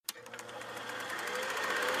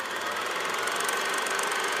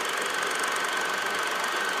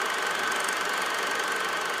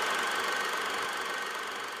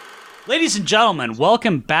Ladies and gentlemen,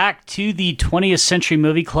 welcome back to the 20th Century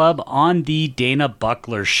Movie Club on the Dana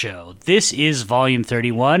Buckler Show. This is Volume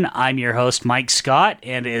 31. I'm your host, Mike Scott,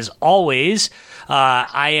 and as always,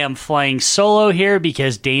 I am flying solo here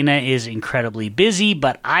because Dana is incredibly busy,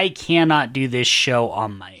 but I cannot do this show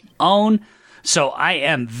on my own. So I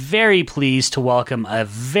am very pleased to welcome a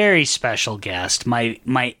very special guest,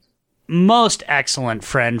 my most excellent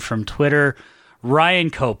friend from Twitter, Ryan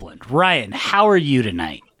Copeland. Ryan, how are you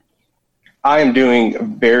tonight? I am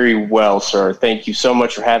doing very well, sir. Thank you so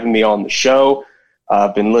much for having me on the show.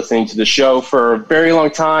 I've been listening to the show for a very long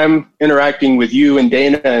time, interacting with you and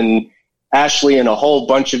Dana and Ashley and a whole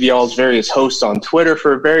bunch of y'all's various hosts on Twitter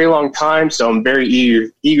for a very long time. So I'm very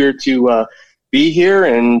eager to be here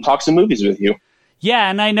and talk some movies with you. Yeah,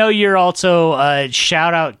 and I know you're also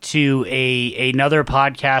shout out to another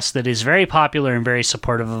podcast that is very popular and very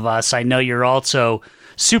supportive of us. I know you're also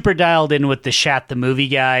super dialed in with the Shat the Movie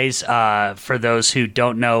guys. For those who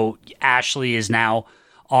don't know, Ashley is now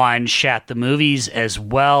on Shat the Movies as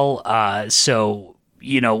well. So,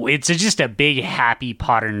 you know, it's just a big, happy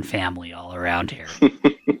Pottern family all around here.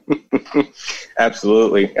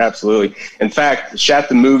 Absolutely. Absolutely. In fact, Shat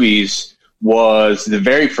the Movies was the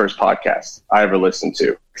very first podcast I ever listened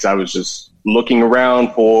to because I was just looking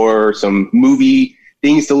around for some movie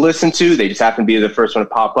things to listen to. They just happened to be the first one to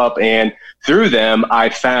pop up. And through them, I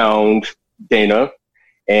found Dana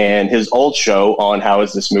and his old show on How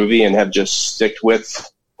Is This Movie and have just sticked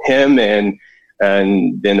with him and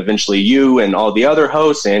then eventually you and all the other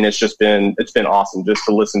hosts. And it's been awesome just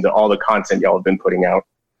to listen to all the content y'all have been putting out.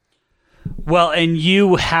 Well, and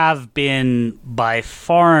you have been by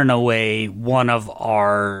far and away one of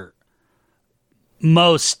our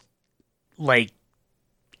most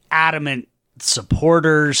adamant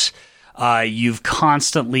supporters. You've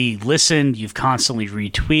constantly listened, you've constantly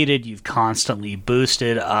retweeted, you've constantly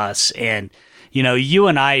boosted us. And, you know, you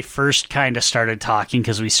and I first kind of started talking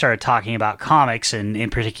because we started talking about comics and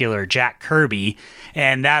in particular Jack Kirby.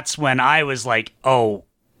 And that's when I was like, oh,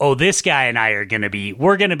 this guy and I we're going to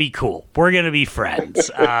be cool. We're going to be friends.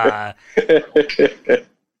 I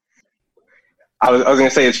was going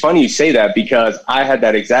to say, it's funny you say that because I had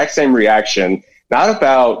that exact same reaction, not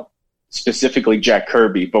about specifically Jack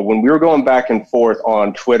Kirby, but when we were going back and forth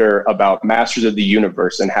on Twitter about Masters of the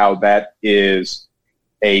Universe and how that is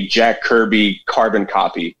a Jack Kirby carbon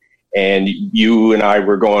copy, and you and I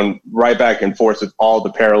were going right back and forth with all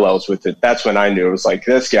the parallels with it. That's when I knew it was like,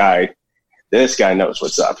 this guy knows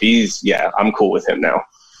what's up. I'm cool with him now.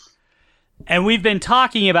 And we've been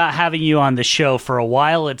talking about having you on the show for a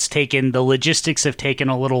while. The logistics have taken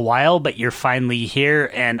a little while, but you're finally here,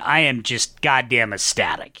 and I am just goddamn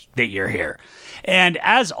ecstatic that you're here. And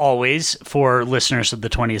as always, for listeners of the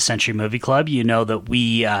 20th Century Movie Club, you know that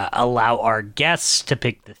we allow our guests to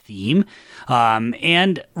pick the theme.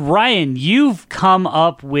 And Ryan, you've come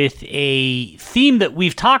up with a theme that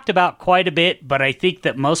we've talked about quite a bit, but I think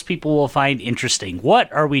that most people will find interesting.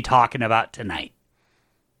 What are we talking about tonight?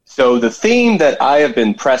 So the theme that I have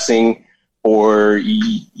been pressing for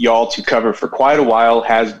y'all to cover for quite a while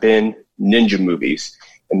has been ninja movies.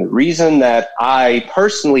 And the reason that I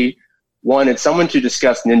personally wanted someone to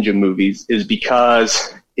discuss ninja movies is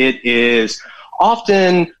because it is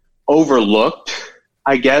often overlooked,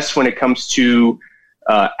 I guess, when it comes to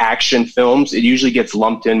action films. It usually gets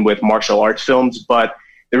lumped in with martial arts films, but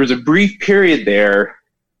there was a brief period there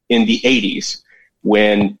in the 80s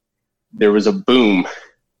when there was a boom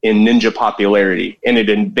in ninja popularity, and it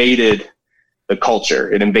invaded the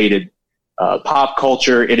culture. It invaded pop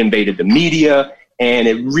culture. It invaded the media, and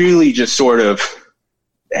it really just sort of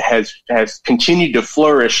has continued to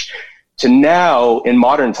flourish to now, in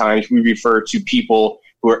modern times, we refer to people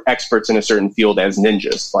who are experts in a certain field as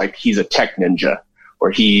ninjas. Like he's a tech ninja, or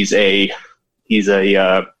he's a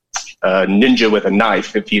ninja with a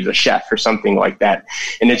knife if he's a chef or something like that.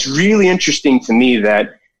 And it's really interesting to me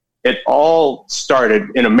that it all started,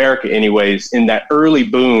 in America anyways, in that early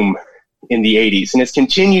boom in the 80s. And it's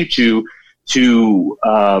continued to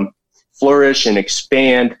flourish and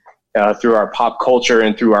expand through our pop culture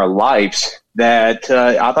and through our lives, that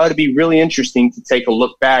I thought it'd be really interesting to take a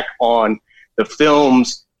look back on the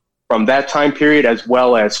films from that time period, as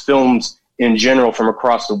well as films in general from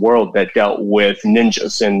across the world that dealt with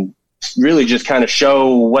ninjas, and really just kind of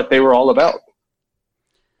show what they were all about.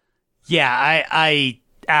 Yeah, I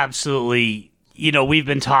absolutely, you know, we've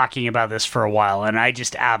been talking about this for a while, and I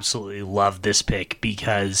just absolutely love this pick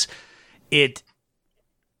because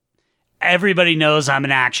everybody knows I'm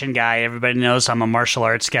an action guy. Everybody knows I'm a martial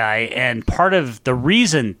arts guy. And part of the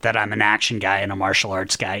reason that I'm an action guy and a martial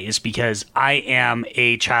arts guy is because I am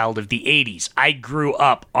a child of the 80s. I grew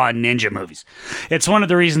up on ninja movies. It's one of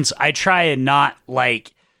the reasons I try and not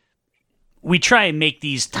like... We try and make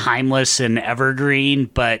these timeless and evergreen,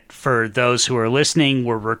 but for those who are listening,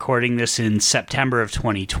 we're recording this in September of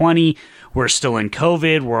 2020. We're still in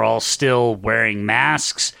COVID. We're all still wearing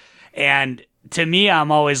masks. And to me,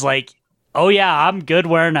 I'm always like, oh yeah, I'm good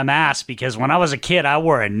wearing a mask because when I was a kid, I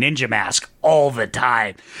wore a ninja mask all the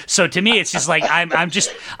time. So to me, it's just like I'm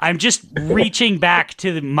just reaching back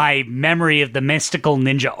to my memory of the mystical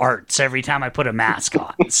ninja arts every time I put a mask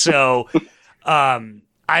on. So,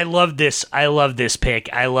 I love this. I love this pick.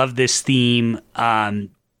 I love this theme. And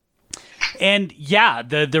yeah,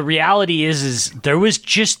 the reality is there was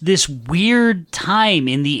just this weird time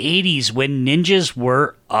in the 80s when ninjas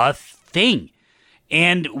were a thing.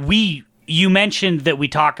 And you mentioned that we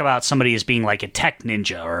talk about somebody as being like a tech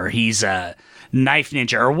ninja or he's a knife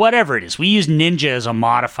ninja or whatever it is. We use ninja as a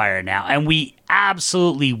modifier now, and we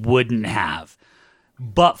absolutely wouldn't have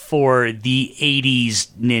but for the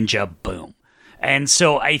 80s ninja boom. And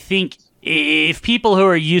so I think if people who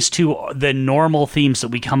are used to the normal themes that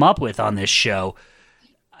we come up with on this show,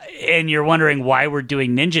 and you're wondering why we're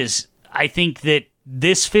doing ninjas, I think that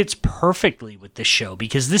this fits perfectly with the show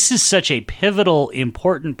because this is such a pivotal,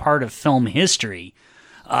 important part of film history.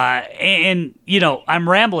 And, you know, I'm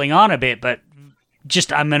rambling on a bit, but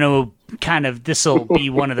just I'm going to this will be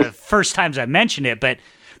one of the first times I mention it, but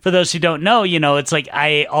for those who don't know, you know, it's like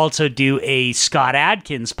I also do a Scott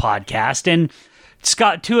Adkins podcast, and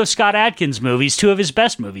two of Scott Adkins' movies, two of his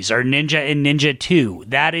best movies are Ninja and Ninja 2.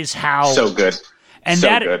 That is how... So good.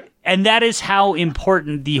 And that is how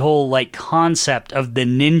important the whole like concept of the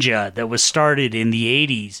ninja that was started in the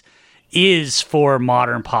 80s is for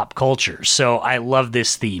modern pop culture. So I love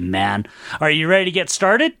this theme, man. Are you ready to get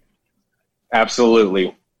started?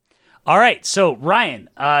 Absolutely. All right. So Ryan,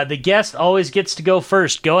 the guest always gets to go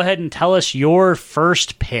first. Go ahead and tell us your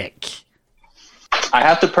first pick. I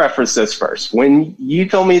have to preface this first. When you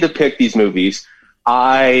told me to pick these movies,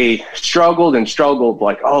 I struggled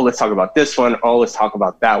like, oh, let's talk about this one. Oh, let's talk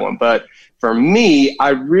about that one. But for me, I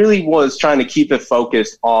really was trying to keep it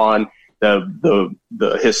focused on the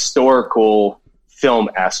historical film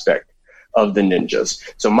aspect of the ninjas.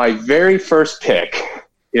 So my very first pick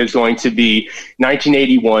is going to be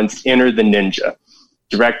 1981's Enter the Ninja,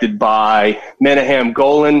 directed by Menahem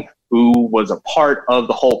Golan, who was a part of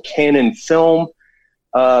the whole Cannon Film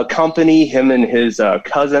company, him and his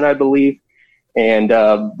cousin, I believe. And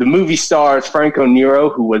the movie stars Franco Nero,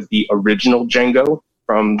 who was the original Django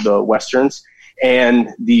from the Westerns, and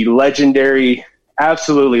the legendary,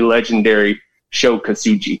 absolutely legendary Sho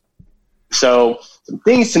Kosugi. So some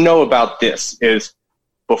things to know about this is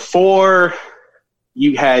before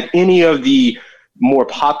you had any of the more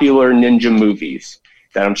popular ninja movies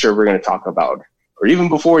that I'm sure we're going to talk about, or even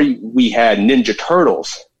before we had Ninja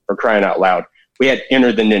Turtles, for crying out loud, we had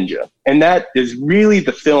Enter the Ninja. And that is really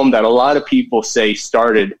the film that a lot of people say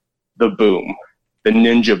started the boom, the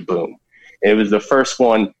ninja boom. It was the first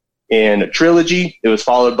one in a trilogy. It was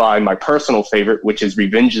followed by my personal favorite, which is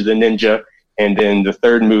Revenge of the Ninja, and then the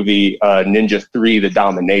third movie, Ninja 3, The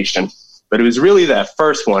Domination. But it was really that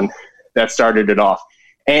first one that started it off.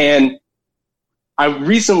 And I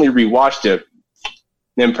recently rewatched it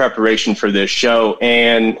in preparation for this show,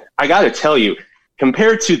 and I got to tell you,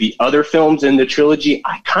 compared to the other films in the trilogy,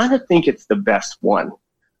 I kind of think it's the best one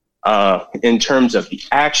in terms of the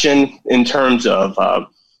action, in terms of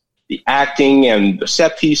the acting and the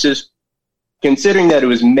set pieces, considering that it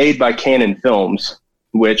was made by Cannon Films,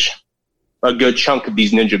 which a good chunk of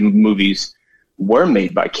these ninja movies were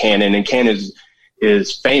made by Cannon, and Cannon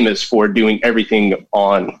is famous for doing everything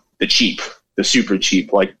on the cheap, the super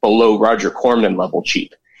cheap, like below Roger Corman level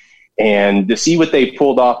cheap. And to see what they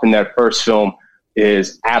pulled off in that first film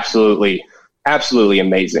is absolutely, absolutely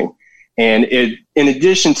amazing. And it, in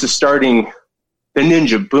addition to starting the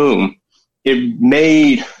ninja boom, it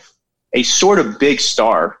made a sort of big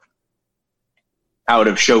star out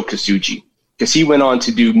of Sho Kosugi, because he went on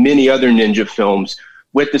to do many other ninja films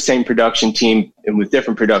with the same production team and with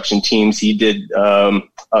different production teams. He did an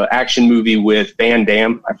action movie with Van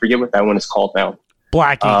Damme. I forget what that one is called now.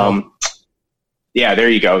 Black Eagle. Yeah, there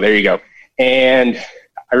you go. And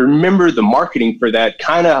I remember the marketing for that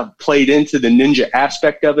kind of played into the ninja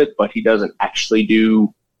aspect of it, but he doesn't actually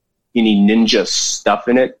do any ninja stuff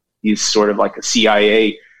in it. He's sort of like a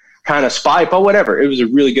CIA kind of spy, but whatever. It was a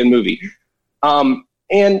really good movie.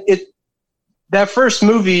 And that first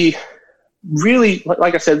movie really,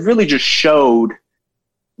 like I said, really just showed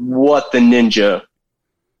what the ninja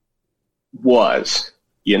was.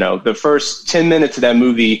 You know, the first 10 minutes of that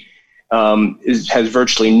movie has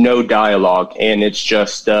virtually no dialogue, and it's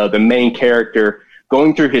just the main character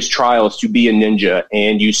going through his trials to be a ninja,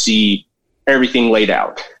 and you see everything laid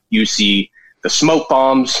out. You see the smoke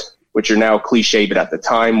bombs, which are now cliche, but at the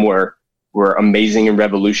time were amazing and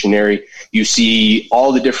revolutionary. You see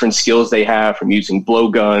all the different skills they have, from using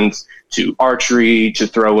blowguns to archery to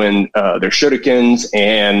throw in their shurikens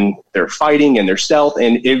and their fighting and their stealth.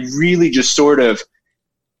 And it really just sort of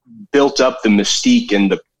built up the mystique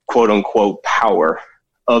and the quote-unquote power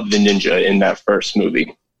of the ninja in that first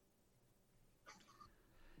movie.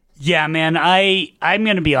 Yeah, man, I'm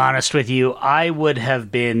going to be honest with you. I would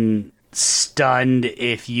have been stunned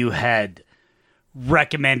if you had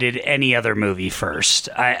recommended any other movie first.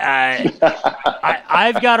 I've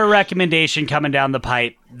got a recommendation coming down the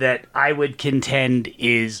pipe that I would contend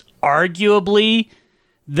is arguably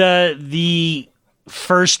the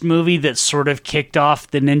first movie that sort of kicked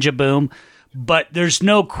off the ninja boom, but there's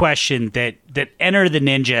no question that Enter the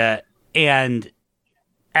Ninja and,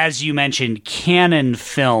 as you mentioned, Cannon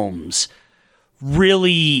Films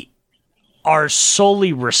really are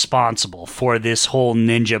solely responsible for this whole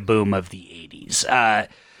ninja boom of the 80s.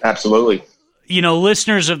 Absolutely. You know,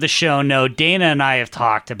 listeners of the show know Dana and I have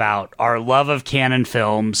talked about our love of Cannon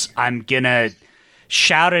Films. I'm going to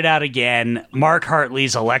shout it out again. Mark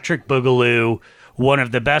Hartley's Electric Boogaloo, one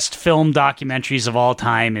of the best film documentaries of all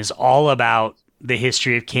time, is all about the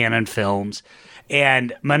history of Cannon Films.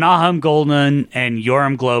 And Menahem Goldman and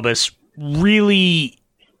Yoram Globus really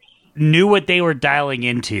knew what they were dialing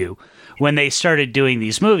into when they started doing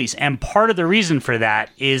these movies. And part of the reason for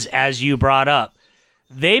that is, as you brought up,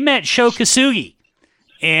 they met Sho Kosugi,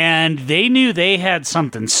 and they knew they had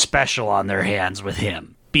something special on their hands with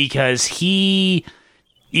him, because he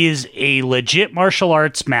is a legit martial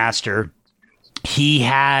arts master. He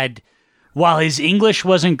had, while his English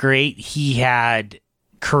wasn't great, he had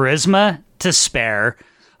charisma to spare.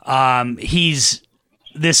 This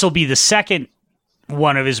will be the second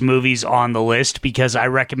one of his movies on the list, because I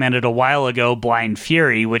recommended a while ago Blind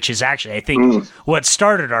Fury, which is actually, I think, what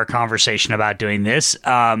started our conversation about doing this.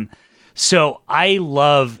 So I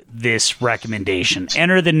love this recommendation.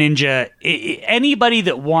 Enter the Ninja. Anybody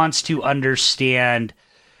that wants to understand,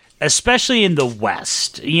 especially in the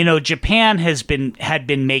West, you know, Japan had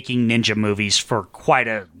been making ninja movies for quite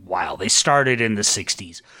a while. They started in the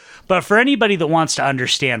 60s. But for anybody that wants to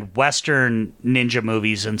understand Western ninja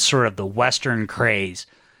movies and sort of the Western craze,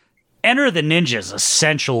 Enter the Ninja is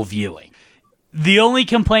essential viewing. The only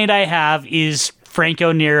complaint I have is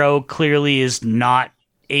Franco Nero clearly is not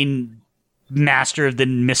a master of the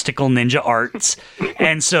mystical ninja arts,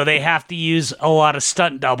 and so they have to use a lot of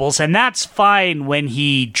stunt doubles, and that's fine when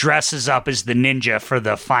he dresses up as the ninja for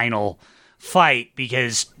the final fight,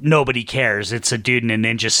 because nobody cares. It's a dude in a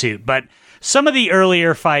ninja suit. But some of the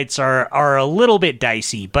earlier fights are a little bit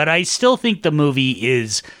dicey, but I still think the movie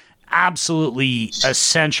is absolutely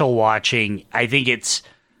essential watching. I think it's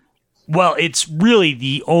really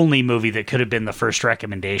the only movie that could have been the first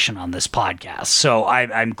recommendation on this podcast. So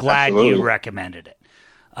I'm glad Absolutely. You recommended it.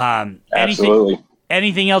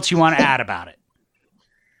 Anything else you want to add about it?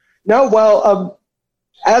 No, well,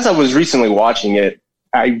 as I was recently watching it,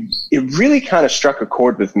 it really kind of struck a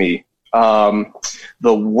chord with me.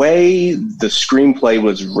 The way the screenplay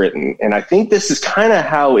was written, and I think this is kind of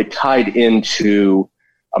how it tied into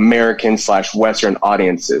American/Western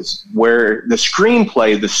audiences, where the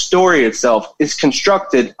screenplay, the story itself, is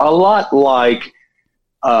constructed a lot like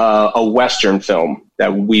a Western film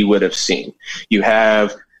that we would have seen. You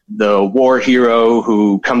have the war hero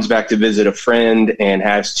who comes back to visit a friend and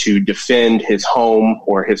has to defend his home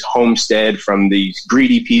or his homestead from these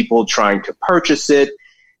greedy people trying to purchase it.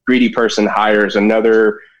 Greedy person hires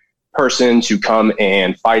another person to come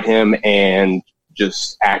and fight him, and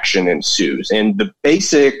just action ensues. And the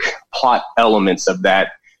basic plot elements of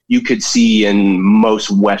that you could see in most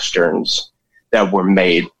Westerns that were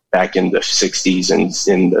made back in the 60s and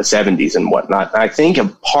in the 70s and whatnot. I think a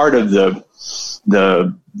part of the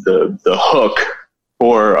hook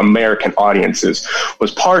for American audiences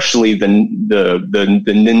was partially the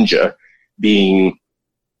ninja being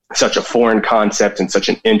such a foreign concept and such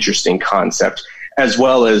an interesting concept, as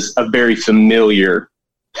well as a very familiar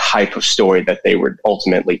type of story that they were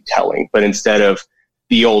ultimately telling. But instead of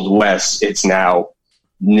the Old West, it's now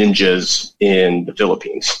ninjas in the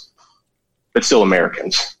Philippines, but still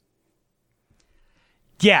Americans.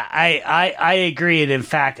 Yeah, I agree. And in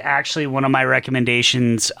fact, actually, one of my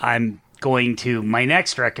recommendations, my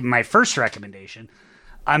first recommendation,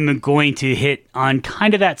 I'm going to hit on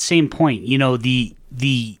kind of that same point. You know, the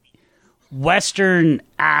the Western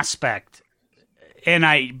aspect,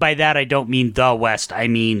 and by that I don't mean the West, I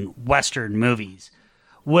mean Western movies,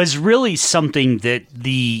 was really something that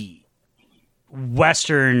the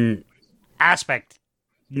Western aspect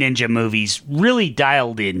ninja movies really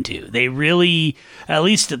dialed into. They really, at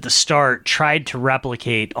least at the start, tried to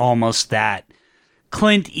replicate almost that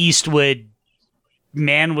Clint Eastwood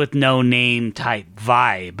man with no name type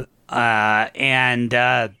vibe.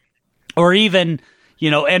 Or even,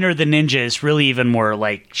 Enter the Ninja is really even more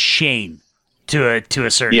like Shane to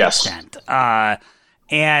a certain extent.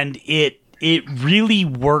 And it really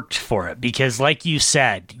worked for it because, like you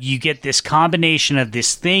said, you get this combination of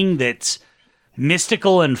this thing that's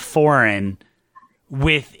mystical and foreign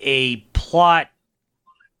with a plot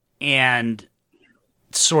and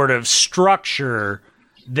sort of structure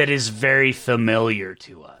that is very familiar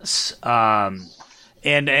to us.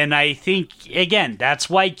 And I think, again, that's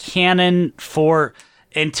why Canon,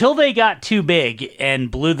 until they got too big and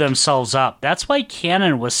blew themselves up, that's why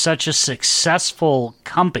Canon was such a successful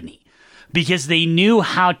company, because they knew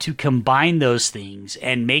how to combine those things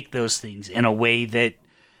and make those things in a way that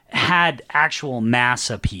had actual mass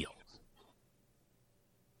appeal.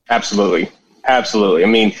 Absolutely. I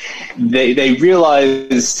mean, they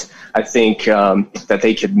realized, I think, that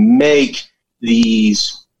they could make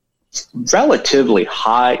these relatively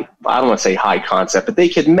high, I don't want to say high concept, but they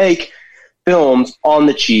could make films on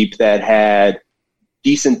the cheap that had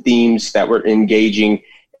decent themes that were engaging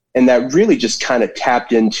and that really just kind of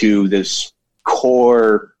tapped into this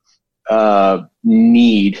core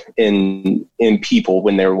need in people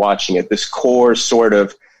when they're watching it, this core sort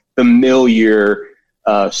of familiar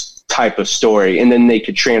type of story. And then they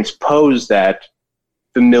could transpose that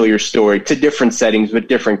familiar story to different settings with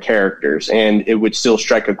different characters, and it would still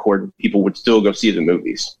strike a chord. People would still go see the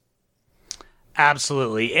movies.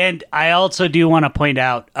 Absolutely. And I also do want to point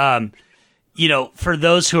out, for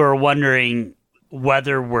those who are wondering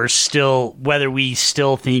whether we still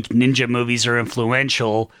think ninja movies are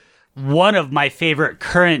influential, one of my favorite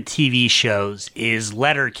current TV shows is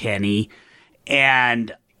Letterkenny.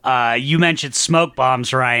 And you mentioned Smoke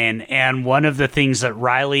Bombs, Ryan, and one of the things that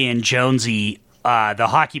Riley and Jonesy, the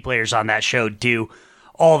hockey players on that show, do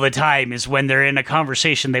all the time is when they're in a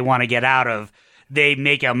conversation they want to get out of, they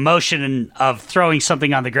make a motion of throwing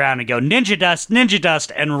something on the ground and go, ninja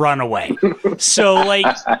dust, and run away. So, like,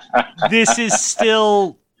 this is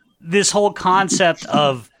still this whole concept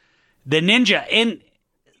of the ninja. And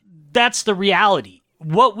that's the reality.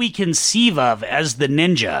 What we conceive of as the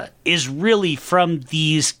ninja is really from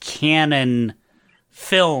these canon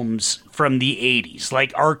films from the 80s.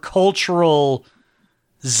 Like, our cultural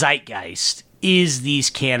zeitgeist is these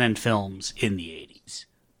canon films in the 80s.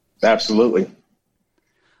 Absolutely.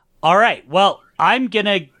 All right. Well, I'm going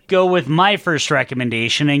to go with my first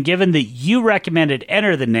recommendation. And given that you recommended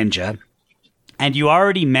Enter the Ninja, and you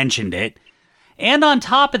already mentioned it, and on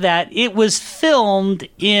top of that, it was filmed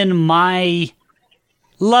in my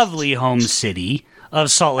lovely home city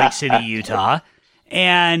of Salt Lake City, Utah.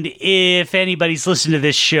 And if anybody's listened to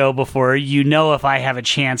this show before, you know if I have a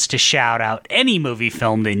chance to shout out any movie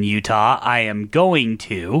filmed in Utah, I am going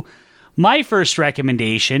to. My first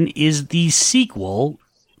recommendation is the sequel,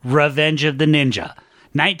 Revenge of the Ninja,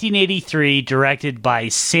 1983, directed by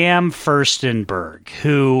Sam Furstenberg,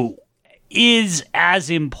 who is as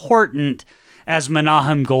important as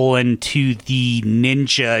Menahem Golan to the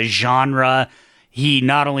ninja genre. He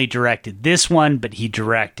not only directed this one, but he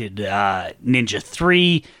directed Ninja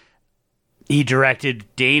 3. He directed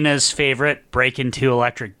Dana's favorite, Breakin' 2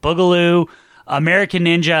 Electric Boogaloo, American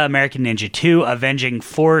Ninja 2, Avenging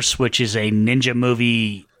Force, which is a ninja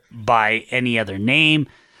movie by any other name.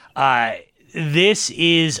 This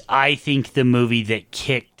is, I think, the movie that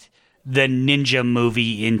kicked the ninja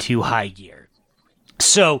movie into high gear.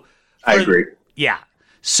 So, I agree. Yeah.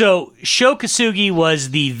 So, Sho Kosugi was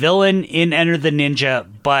the villain in Enter the Ninja,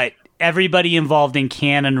 but everybody involved in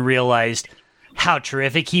canon realized how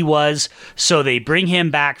terrific he was, so they bring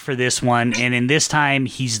him back for this one, and in this time,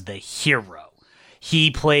 he's the hero.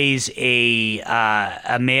 He plays a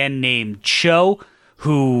man named Cho,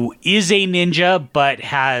 who is a ninja, but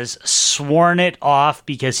has sworn it off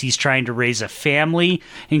because he's trying to raise a family,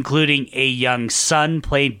 including a young son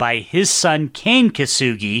played by his son, Kane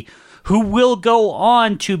Kosugi, who will go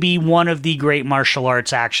on to be one of the great martial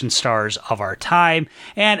arts action stars of our time,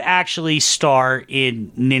 and actually star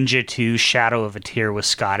in Ninja 2 Shadow of a Tear with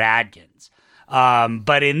Scott Adkins.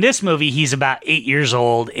 But in this movie, he's about 8 years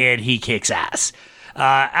old, and he kicks ass.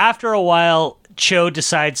 After a while, Cho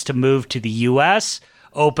decides to move to the U.S.,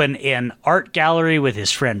 open an art gallery with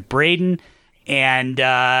his friend Braden, and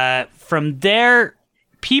from there,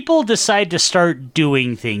 people decide to start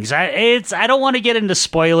doing things. I don't want to get into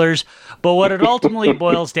spoilers, but what it ultimately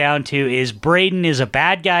boils down to is Braden is a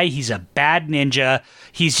bad guy. He's a bad ninja.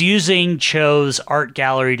 He's using Cho's art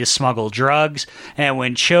gallery to smuggle drugs, and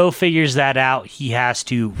when Cho figures that out, he has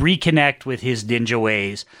to reconnect with his ninja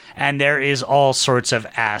ways, and there is all sorts of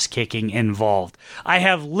ass-kicking involved. I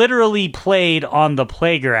have literally played on the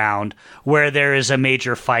playground where there is a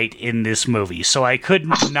major fight in this movie, so I could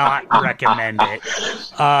not recommend it.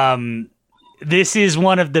 This is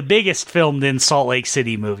one of the biggest filmed in Salt Lake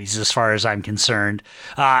City movies, as far as I'm concerned.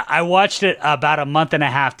 I watched it about a month and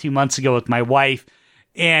a half, 2 months ago with my wife,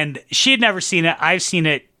 and she had never seen it. I've seen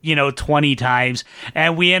it, 20 times,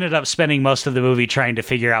 and we ended up spending most of the movie trying to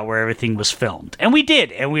figure out where everything was filmed. And we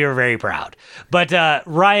did, and we were very proud. But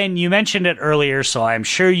Ryan, you mentioned it earlier, so I'm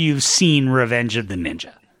sure you've seen Revenge of the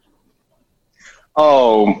Ninja.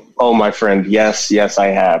 Oh, my friend. Yes, I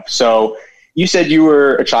have. So you said you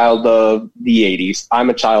were a child of the 80s. I'm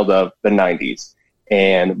a child of the 90s.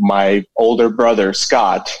 And my older brother,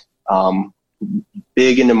 Scott,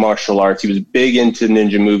 big into martial arts. He was big into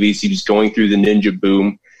ninja movies. He was going through the ninja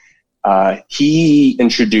boom. He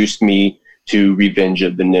introduced me to Revenge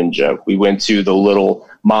of the Ninja. We went to the little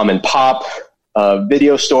mom and pop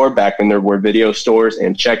video store back when there were video stores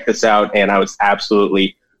and checked this out. And I was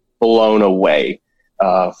absolutely blown away.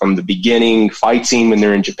 From the beginning fight scene when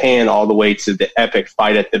they're in Japan all the way to the epic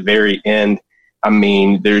fight at the very end. I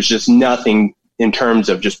mean, there's just nothing in terms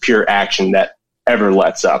of just pure action that ever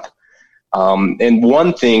lets up. And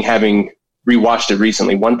one thing, having rewatched it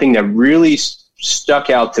recently, one thing that really stuck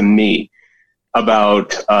out to me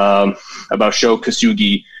about Sho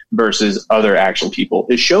Kosugi versus other action people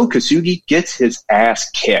is Sho Kosugi gets his ass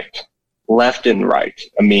kicked left and right.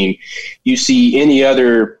 I mean, you see any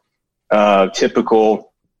other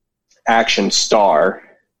typical action star,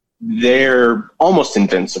 they're almost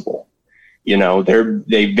invincible.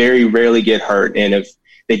 They very rarely get hurt, and if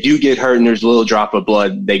they do get hurt and there's a little drop of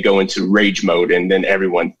blood, they go into rage mode and then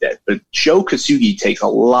everyone's dead. But Sho Kosugi takes a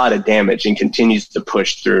lot of damage and continues to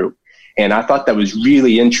push through. And I thought that was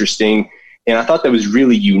really interesting, and I thought that was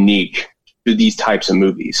really unique to these types of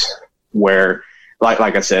movies where, like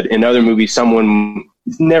I said, in other movies, someone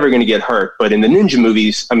is never going to get hurt. But in the ninja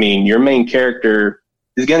movies, I mean, your main character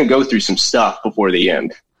is going to go through some stuff before the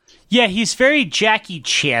end. Yeah, he's very Jackie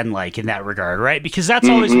Chan-like in that regard, right? Because that's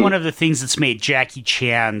always one of the things that's made Jackie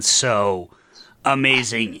Chan so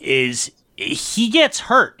amazing is he gets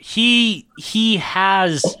hurt. He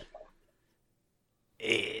has...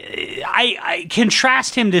 I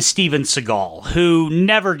contrast him to Steven Seagal, who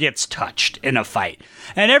never gets touched in a fight.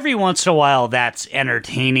 And every once in a while, that's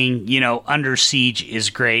entertaining. Under Siege is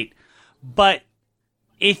great. But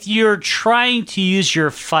if you're trying to use your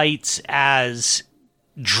fights as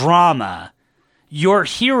drama, your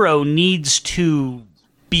hero needs to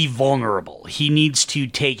be vulnerable. He needs to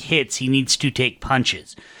take hits. He needs to take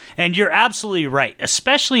punches. And you're absolutely right,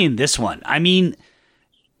 especially in this one. I mean...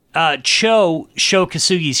 Sho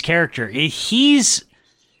Kosugi's character, he's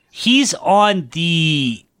on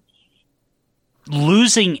the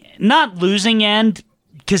not losing end,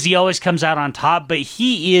 because he always comes out on top, but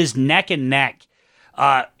he is neck and neck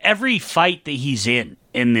every fight that he's in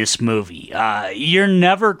this movie. You're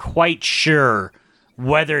never quite sure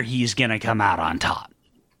whether he's going to come out on top.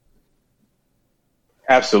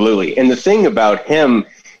 Absolutely. And the thing about him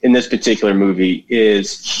in this particular movie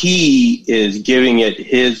is he is giving it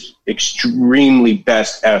his extremely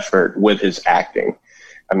best effort with his acting.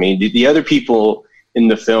 I mean, the other people in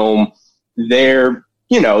the film, they're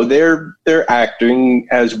acting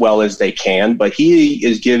as well as they can, but he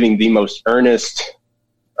is giving the most earnest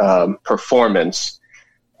performance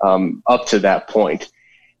up to that point.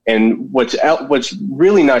 And what's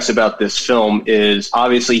really nice about this film is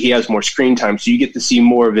obviously he has more screen time, so you get to see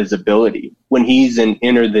more of his ability. When he's in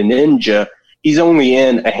Enter the Ninja, he's only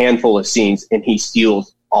in a handful of scenes, and he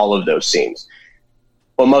steals all of those scenes.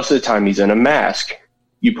 But most of the time he's in a mask.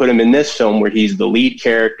 You put him in this film where he's the lead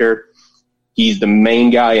character, he's the main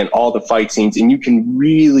guy in all the fight scenes, and you can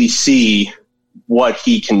really see what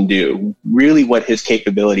he can do, really what his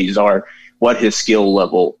capabilities are, what his skill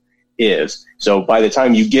level is. So by the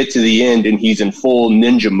time you get to the end and he's in full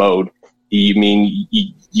ninja mode,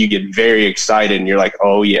 you get very excited and you're like,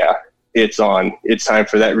 oh yeah, it's on. It's time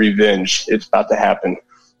for that revenge. It's about to happen.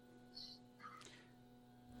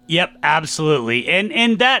 Yep, absolutely.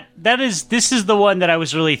 And this is the one that I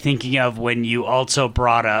was really thinking of when you also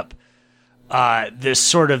brought up this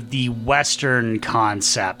sort of the Western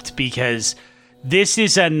concept, because this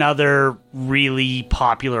is another really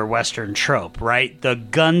popular Western trope, right? The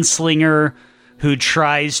gunslinger who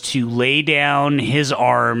tries to lay down his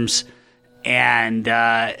arms, and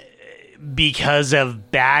because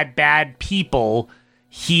of bad people,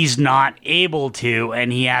 he's not able to,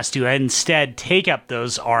 and he has to instead take up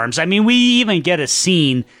those arms. I mean, we even get a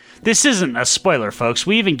scene. This isn't a spoiler, folks.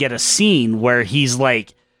 We even get a scene where he's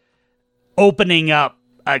like opening up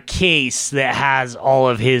a case that has all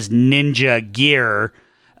of his ninja gear,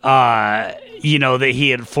 that he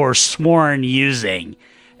had forsworn using,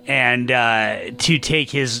 and to take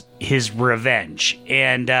his revenge.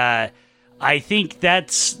 And I think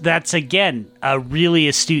that's again a really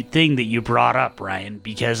astute thing that you brought up, Ryan,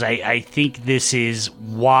 because I think this is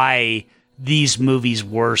why these movies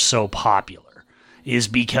were so popular, is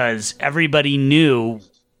because everybody knew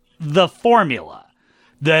the formula.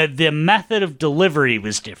 The method of delivery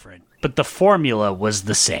was different, but the formula was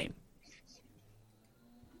the same.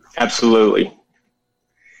 Absolutely.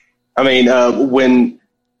 I mean,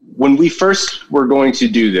 when we first were going to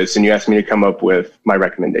do this and you asked me to come up with my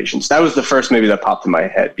recommendations, that was the first movie that popped in my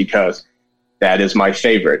head because that is my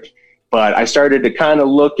favorite. But I started to kind of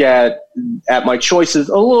look at my choices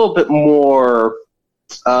a little bit more,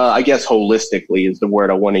 I guess holistically is the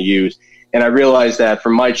word I want to use. And I realized that for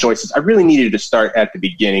my choices, I really needed to start at the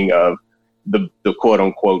beginning of the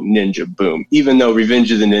quote-unquote ninja boom, even though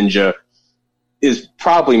Revenge of the Ninja is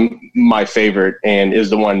probably my favorite and is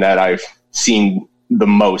the one that I've seen the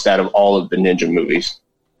most out of all of the ninja movies.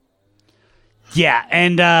 Yeah,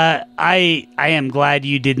 and I am glad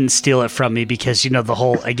you didn't steal it from me because, the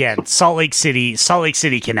whole, again, Salt Lake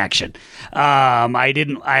City connection.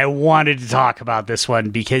 I wanted to talk about this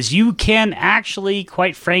one because you can actually,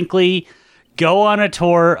 quite frankly, go on a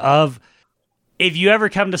tour of, if you ever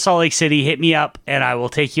come to Salt Lake City, hit me up and I will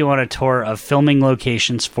take you on a tour of filming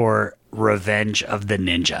locations for Revenge of the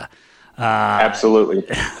Ninja. Absolutely.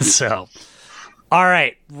 So, all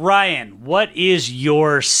right, Ryan, what is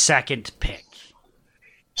your second pick?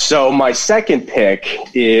 So my second pick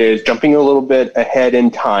is jumping a little bit ahead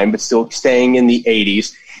in time, but still staying in the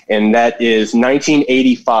 80s, and that is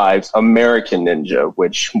 1985's American Ninja,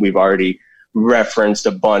 which we've already referenced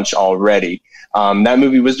a bunch already. That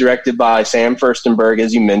movie was directed by Sam Furstenberg,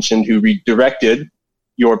 as you mentioned, who redirected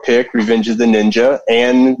your pick, Revenge of the Ninja,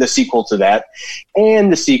 and the sequel to that,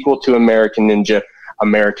 and the sequel to American Ninja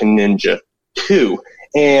 2.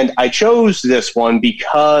 And I chose this one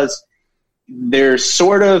because there's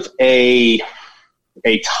sort of a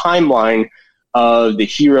timeline of the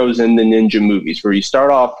heroes in the ninja movies, where you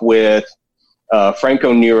start off with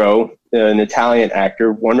Franco Nero, an Italian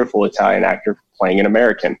actor, wonderful Italian actor, playing an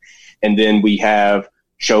American. And then we have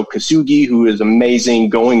Sho Kosugi, who is amazing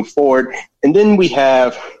going forward. And then we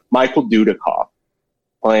have Michael Dudikoff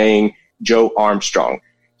playing Joe Armstrong.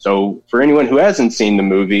 So for anyone who hasn't seen the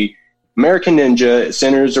movie, American Ninja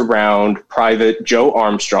centers around Private Joe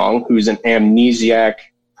Armstrong, who's an amnesiac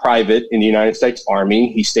private in the United States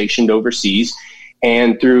Army. He's stationed overseas.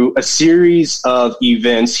 And through a series of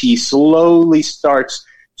events, he slowly starts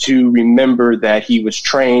to remember that he was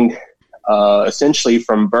trained essentially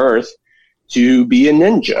from birth to be a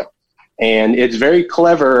ninja. And it's very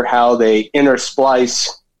clever how they intersplice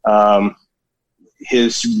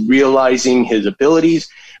his realizing his abilities,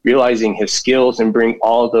 realizing his skills, and bring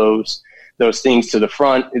all those things to the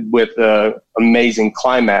front with an amazing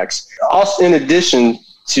climax. Also, in addition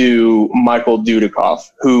to Michael Dudikoff,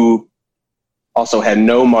 who also had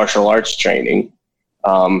no martial arts training,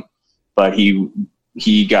 but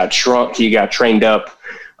he got trained up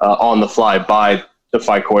on the fly by the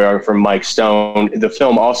fight choreographer Mike Stone. The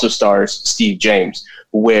film also stars Steve James,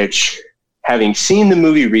 which, having seen the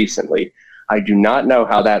movie recently, I do not know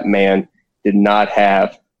how that man did not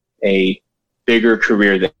have a bigger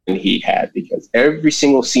career than he had, because every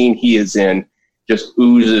single scene he is in just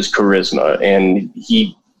oozes charisma. And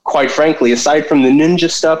he, quite frankly, aside from the ninja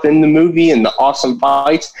stuff in the movie and the awesome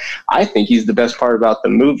fights, I think he's the best part about the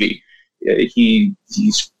movie.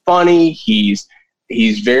 He's funny. He's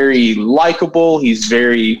very likable. He's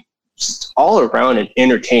very all around an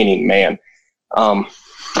entertaining man.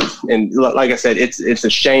 And like I said, it's a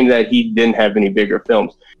shame that he didn't have any bigger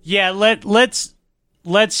films. Yeah,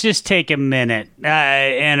 let's just take a minute,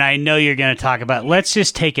 and I know you're going to talk about. Let's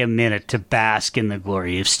just take a minute to bask in the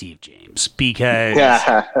glory of Steve James, because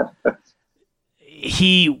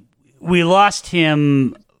we lost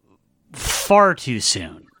him far too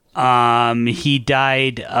soon. He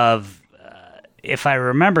died of, if I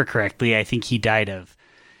remember correctly, I think he died of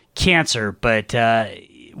cancer, but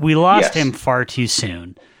we lost him far too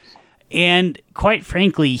soon. And quite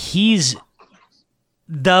frankly, he's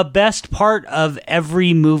the best part of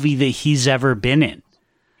every movie that he's ever been in.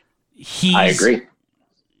 I agree.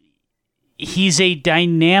 he's a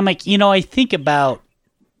dynamic, I think about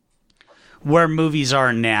where movies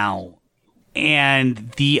are now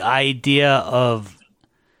and the idea of,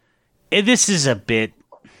 this is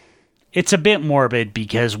it's a bit morbid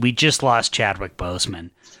because we just lost Chadwick Boseman.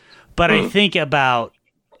 But I think about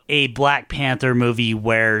a Black Panther movie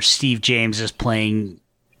where Steve James is playing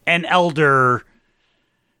an elder,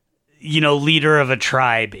 leader of a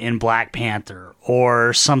tribe in Black Panther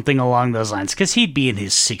or something along those lines. Because he'd be in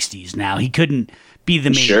his 60s now. He couldn't be the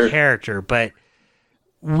main character. But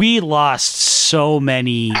we lost so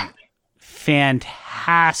many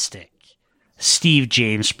fantastic Steve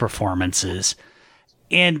James performances.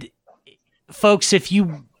 And folks, if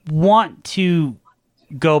you want to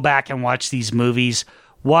go back and watch these movies,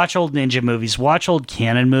 watch old ninja movies, watch old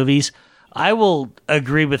canon movies, I will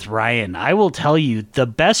agree with Ryan. I will tell you the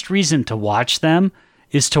best reason to watch them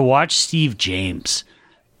is to watch Steve James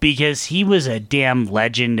because he was a damn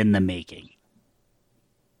legend in the making.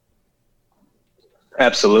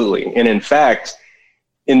 Absolutely. And in fact,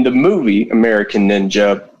 in the movie American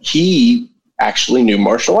Ninja, he actually knew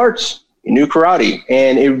martial arts. He knew karate,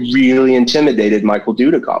 and it really intimidated Michael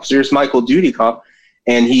Dudikoff. So there's Michael Dudikoff,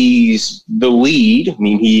 and he's the lead. I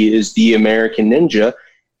mean, he is the American Ninja,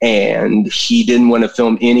 and he didn't want to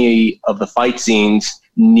film any of the fight scenes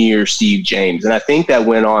near Steve James. And I think that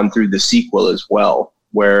went on through the sequel as well,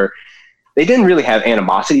 where they didn't really have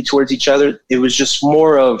animosity towards each other. It was just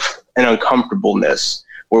more of an uncomfortableness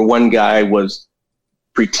where one guy was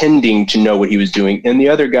pretending to know what he was doing, and the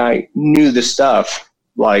other guy knew the stuff,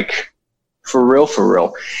 like for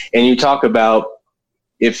real. And you talk about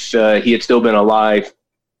if he had still been alive,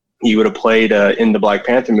 he would have played in the Black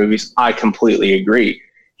Panther movies. I completely agree.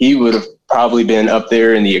 He would have probably been up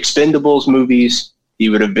there in the Expendables movies. He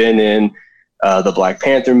would have been in the Black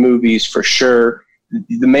Panther movies for sure.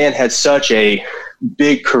 The man had such a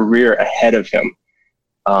big career ahead of him.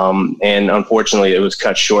 And unfortunately, it was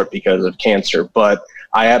cut short because of cancer. But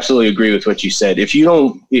I absolutely agree with what you said. If you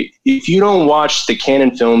don't watch the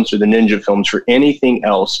canon films or the ninja films for anything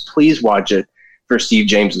else, please watch it for Steve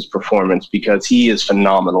James's performance because he is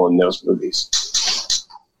phenomenal in those movies.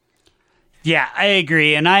 Yeah, I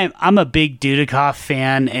agree. And I'm a big Dudikoff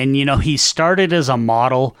fan. And, he started as a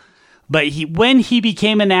model, but when he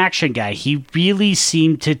became an action guy, he really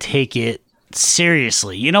seemed to take it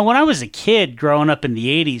seriously. When I was a kid growing up in the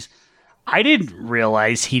 80s, I didn't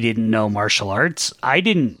realize he didn't know martial arts.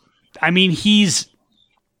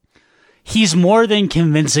 He's more than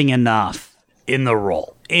convincing enough in the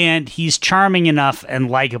role. And he's charming enough and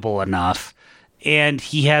likable enough. And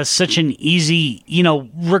he has such an easy,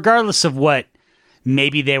 regardless of what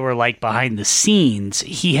maybe they were like behind the scenes,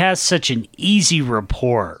 he has such an easy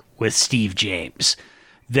rapport with Steve James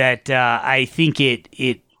that I think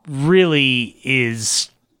it really is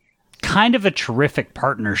kind of a terrific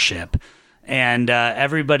partnership. And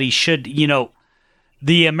everybody should,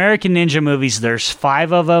 the American Ninja movies, there's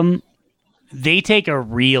 5 of them. They take a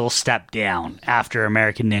real step down after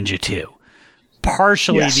American Ninja 2.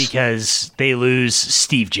 Partially because they lose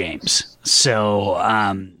Steve James. So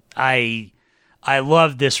I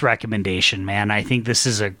love this recommendation, man. I think this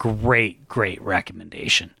is a great, great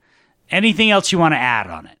recommendation. Anything else you want to add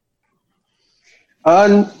on it?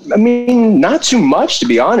 Not too much, to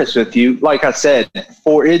be honest with you. Like I said,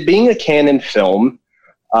 for it being a canon film,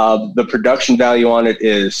 the production value on it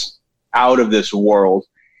is out of this world,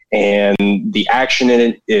 and the action in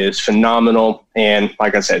it is phenomenal. And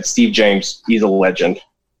like I said, Steve James, he's a legend.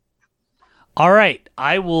 All right,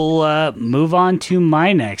 I will move on to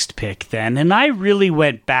my next pick then. And I really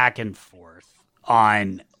went back and forth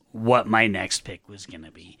on what my next pick was going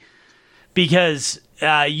to be. Because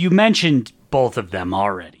you mentioned both of them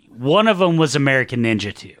already. One of them was American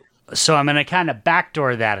Ninja 2. So I'm going to kind of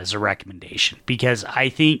backdoor that as a recommendation because I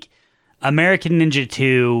think American Ninja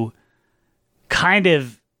 2 kind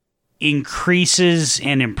of increases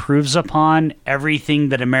and improves upon everything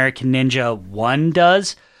that American Ninja 1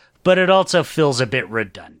 does, but it also feels a bit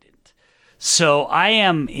redundant. So I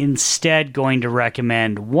am instead going to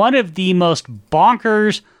recommend one of the most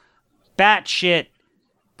bonkers, batshit,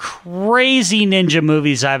 crazy ninja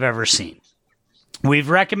movies I've ever seen. We've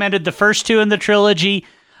recommended the first 2 in the trilogy.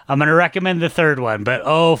 I'm going to recommend the third one. But,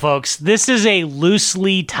 folks, this is a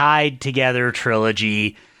loosely tied together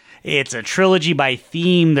trilogy. It's a trilogy by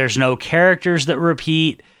theme. There's no characters that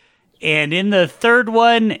repeat. And in the third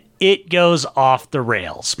one, it goes off the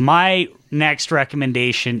rails. My next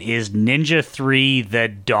recommendation is Ninja 3: The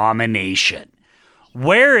Domination,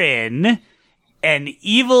 wherein an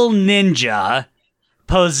evil ninja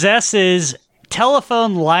possesses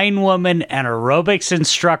telephone line woman and aerobics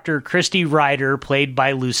instructor Christy Ryder, played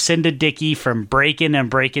by Lucinda Dickey from Breakin' and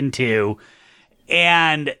Breakin' 2,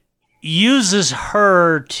 and uses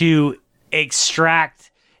her to extract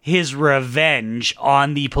his revenge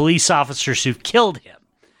on the police officers who killed him.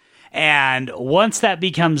 And once that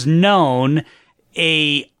becomes known,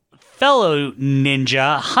 a fellow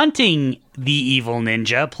ninja hunting the evil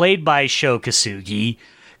ninja, played by Sho Kosugi,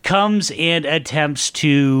 comes and attempts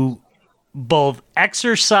to both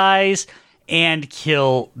exorcise and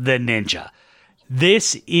kill the ninja.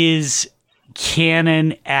 This is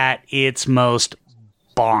canon at its most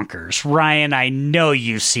bonkers. Ryan, I know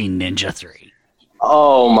you've seen Ninja 3.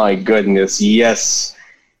 Oh my goodness, yes.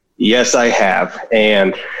 Yes, I have.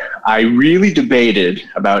 And I really debated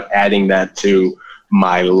about adding that to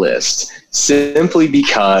my list, simply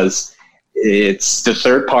because it's the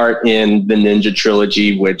third part in the Ninja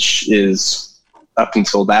trilogy, which is, up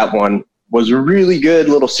until that one, was a really good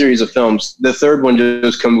little series of films. The third one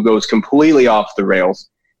just goes completely off the rails.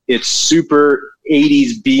 It's super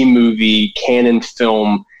 80s B-movie canon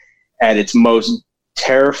film at its most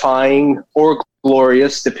terrifying or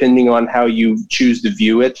glorious, depending on how you choose to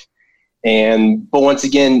view it. But once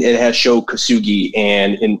again, it has Sho Kosugi,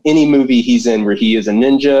 and in any movie he's in where he is a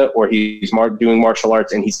ninja or he's doing martial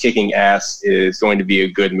arts and he's kicking ass is going to be a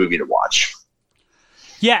good movie to watch.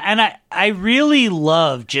 Yeah, and I really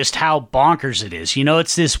love just how bonkers it is. You know,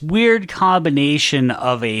 it's this weird combination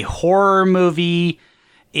of a horror movie,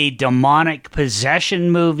 a demonic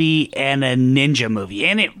possession movie, and a ninja movie.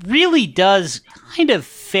 And it really does kind of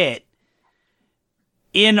fit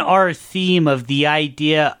in our theme of the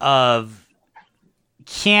idea of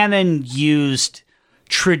canon used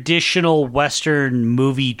traditional Western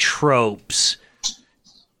movie tropes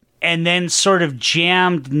and then sort of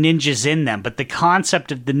jammed ninjas in them. But the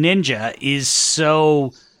concept of the ninja is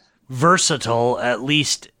so versatile, at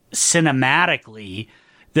least cinematically,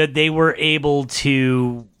 that they were able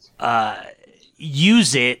to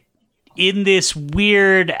use it in this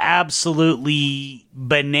weird, absolutely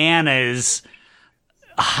bananas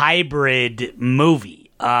hybrid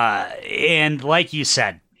movie. And like you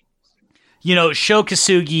said, you know, Sho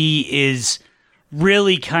Kosugi is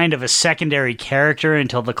really kind of a secondary character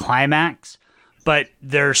until the climax, but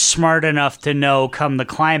they're smart enough to know come the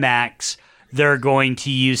climax, they're going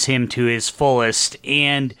to use him to his fullest.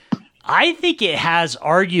 And I think it has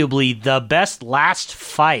arguably the best last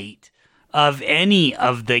fight of any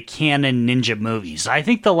of the canon ninja movies. I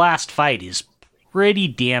think the last fight is pretty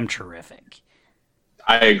damn terrific.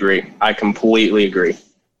 I agree. I completely agree.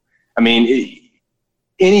 I mean,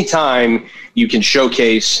 anytime you can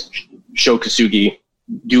showcase Sho Kosugi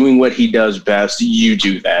doing what he does best, you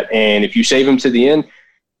do that. And if you save him to the end,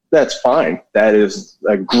 that's fine. That is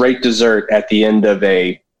a great dessert at the end of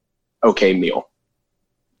a okay meal.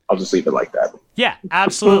 I'll just leave it like that. Yeah,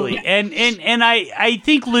 absolutely. And I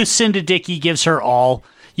think Lucinda Dickey gives her all.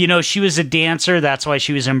 You know, she was a dancer. That's why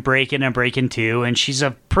she was in Breakin' and Breakin' 2. And she's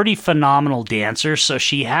a pretty phenomenal dancer. So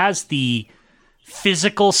she has the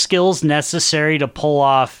physical skills necessary to pull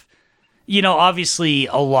off, you know, obviously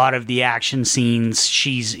a lot of the action scenes,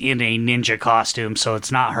 she's in a ninja costume, so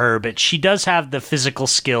it's not her. But she does have the physical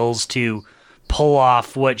skills to pull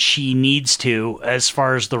off what she needs to as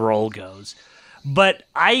far as the role goes. But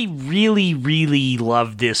I really, really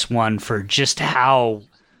love this one for just how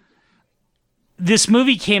this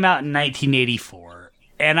movie came out in 1984,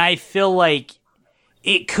 and I feel like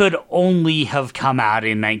it could only have come out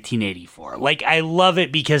in 1984. Like, I love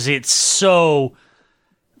it because it's so...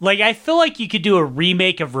 Like, I feel like you could do a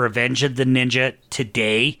remake of Revenge of the Ninja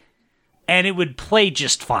today, and it would play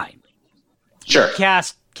just fine. Sure.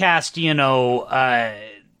 Cast, you know,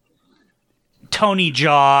 Tony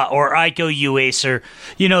Jaa or Aiko Uwais,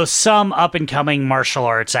 you know, some up-and-coming martial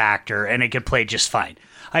arts actor, and it could play just fine.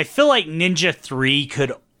 I feel like Ninja 3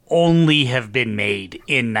 could only have been made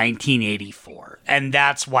in 1984, and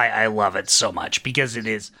that's why I love it so much, because it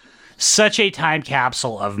is such a time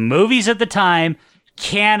capsule of movies at the time,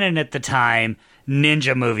 canon at the time,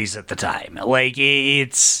 ninja movies at the time. Like,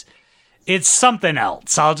 it's something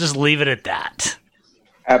else. I'll just leave it at that.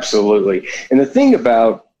 Absolutely. And the thing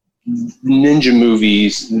about ninja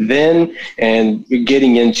movies then and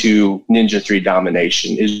getting into Ninja 3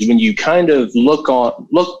 domination is when you kind of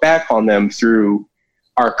look back on them through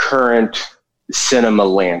our current cinema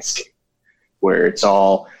landscape, where it's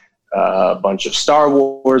all a bunch of Star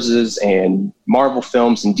Warses and Marvel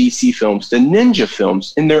films and DC films. The ninja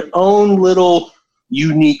films, in their own little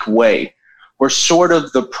unique way, were sort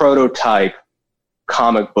of the prototype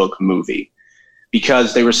comic book movie,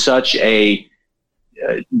 because they were such a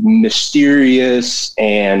mysterious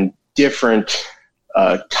and different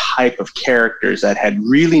type of characters that had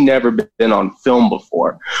really never been on film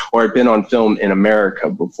before, or had been on film in America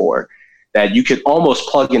before, that you could almost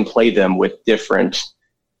plug and play them with different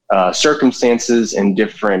circumstances and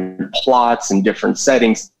different plots and different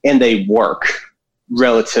settings, and they work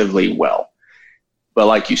relatively well. But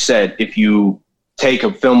like you said, if you take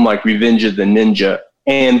a film like Revenge of the Ninja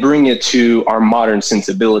and bring it to our modern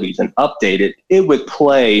sensibilities and update it, it would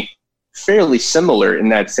play fairly similar in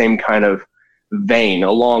that same kind of vein,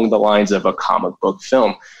 along the lines of a comic book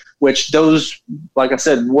film, which those, like I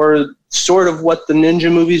said, were sort of what the ninja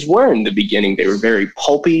movies were in the beginning. They were very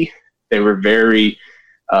pulpy. They were very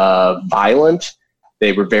violent.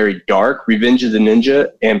 They were very dark. Revenge of the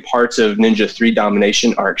Ninja and parts of Ninja 3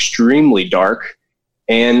 Domination are extremely dark.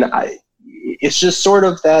 And it's just sort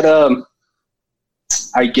of that,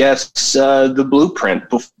 I guess, the blueprint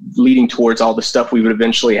leading towards all the stuff we would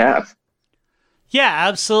eventually have. Yeah,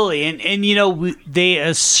 absolutely. And you know, they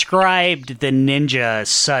ascribed the ninja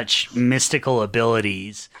such mystical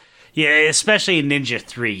abilities. Yeah, especially in Ninja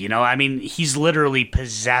 3, you know, I mean, he's literally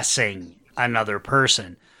possessing another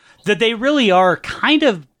person, that they really are kind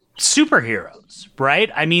of superheroes, right?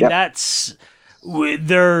 I mean, that's,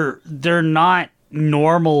 they're not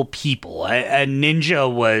normal people. A ninja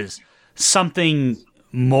was something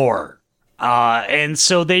more. And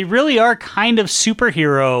so they really are kind of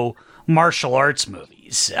superhero martial arts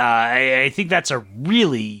movies. I think that's a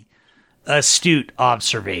really astute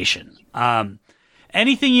observation.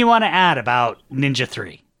 Anything you want to add about Ninja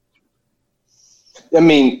 3? I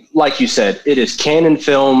mean, like you said, it is Cannon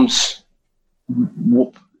Films.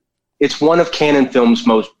 It's one of Cannon Films'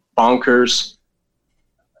 most bonkers,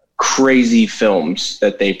 crazy films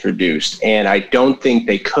that they produced. And I don't think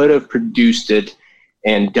they could have produced it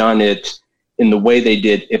and done it in the way they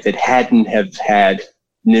did if it hadn't have had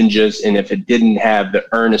ninjas, and if it didn't have the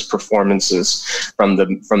earnest performances from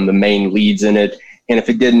the main leads in it, and if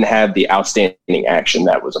it didn't have the outstanding action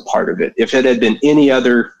that was a part of it. If it had been any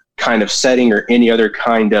other kind of setting or any other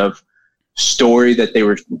kind of story they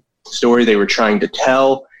were trying to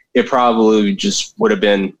tell, it probably just would have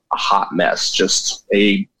been a hot mess, just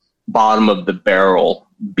a bottom of the barrel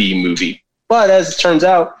B movie. But as it turns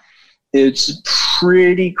out, it's a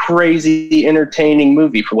pretty crazy entertaining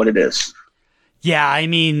movie for what it is. Yeah, I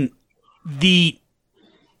mean,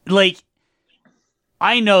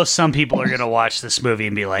 I know some people are going to watch this movie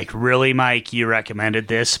and be like, really, Mike, you recommended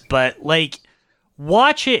this? But, like,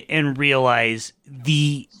 watch it and realize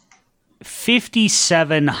the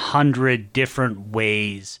 5,700 different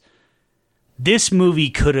ways this movie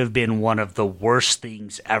could have been one of the worst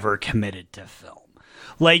things ever committed to film.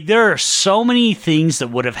 Like, there are so many things that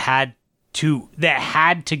had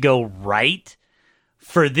to go right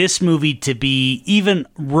for this movie to be even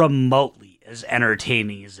remotely as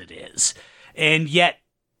entertaining as it is. And yet,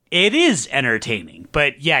 it is entertaining.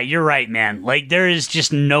 But yeah, you're right, man. Like, there is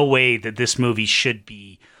just no way that this movie should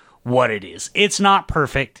be what it is. It's not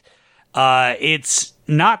perfect. It's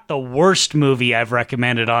not the worst movie I've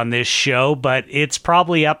recommended on this show, but it's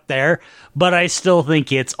probably up there. But I still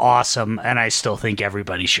think it's awesome, and I still think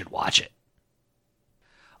everybody should watch it.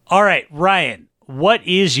 All right, Ryan, what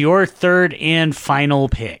is your third and final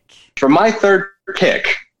pick? For my third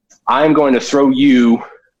pick, I'm going to throw you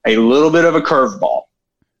a little bit of a curveball.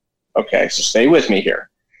 Okay, so stay with me here.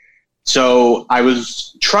 So I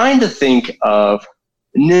was trying to think of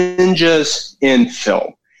ninjas in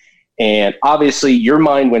film. And obviously your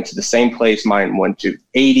mind went to the same place mine went to.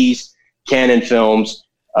 80s, Cannon Films,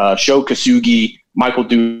 Sho Kosugi, Michael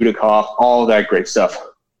Dudikoff, all that great stuff.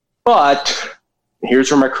 But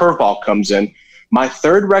here's where my curveball comes in. My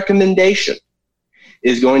third recommendation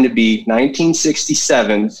is going to be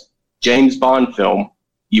 1967's James Bond film,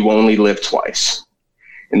 You Only Live Twice.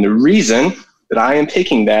 And the reason that I am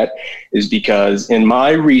picking that is because in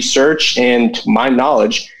my research and my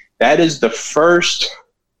knowledge, that is the first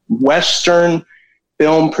Western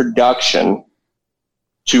film production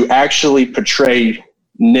to actually portray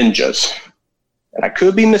ninjas. And I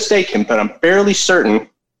could be mistaken, but I'm fairly certain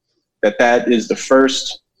that that is the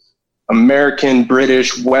first American,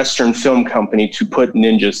 British, Western film company to put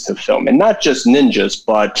ninjas to film. And not just ninjas,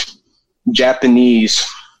 but Japanese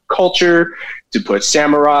culture, to put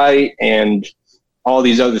samurai and all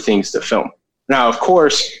these other things to film. Now, of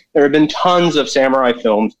course, there have been tons of samurai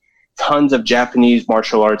films, tons of Japanese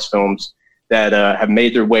martial arts films that have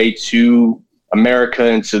made their way to America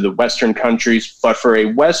and to the Western countries. But for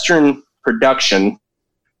a Western production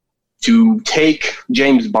to take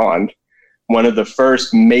James Bond, one of the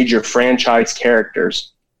first major franchise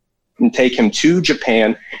characters, and take him to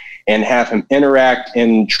Japan and have him interact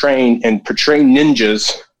and train and portray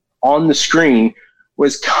ninjas on the screen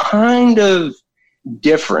was kind of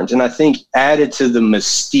different, and I think added to the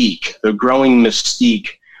mystique, the growing mystique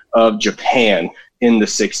of Japan in the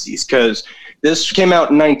 60s, because this came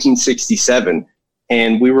out in 1967,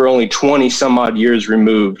 and we were only 20 some odd years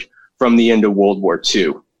removed from the end of World War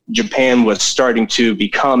II. Japan was starting to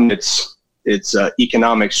become its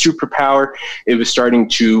economic superpower. It was starting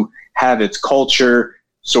to have its culture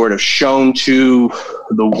sort of shown to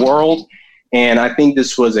the world, and I think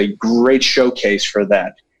this was a great showcase for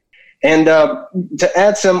that. And to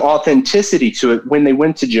add some authenticity to it, when they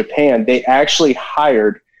went to Japan, they actually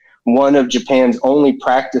hired one of Japan's only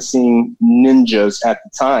practicing ninjas at the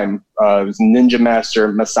time. It was Ninja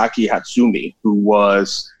Master Masaki Hatsumi, who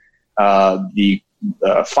was the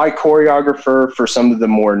fight choreographer for some of the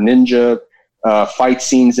more ninja fight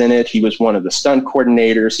scenes in it. He was one of the stunt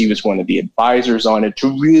coordinators. He was one of the advisors on it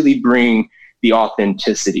to really bring the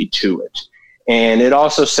authenticity to it. And it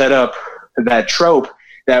also set up that trope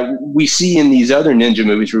that we see in these other ninja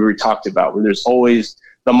movies we talked about, where there's always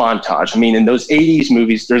the montage. I mean, in those 80s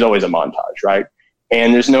movies, there's always a montage, right?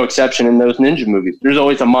 And there's no exception in those ninja movies. There's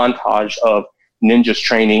always a montage of ninjas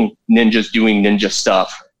training, ninjas doing ninja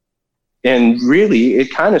stuff. And really,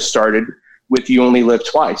 it kind of started with You Only Live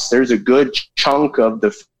Twice. There's a good chunk of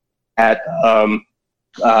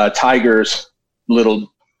Tiger's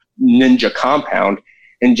little ninja compound,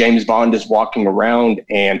 and James Bond is walking around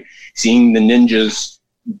and seeing the ninjas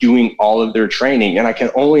doing all of their training. And I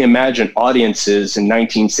can only imagine audiences in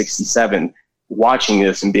 1967 watching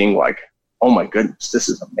this and being like, oh my goodness, this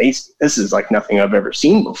is amazing. This is like nothing I've ever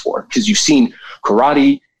seen before. Because you've seen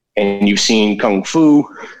karate and you've seen kung fu,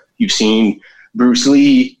 you've seen Bruce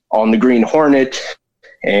Lee on the Green Hornet,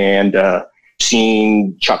 and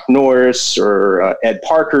seen Chuck Norris or Ed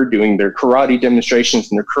Parker doing their karate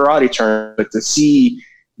demonstrations and their karate turn. But to see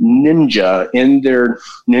ninja in their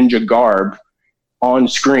ninja garb on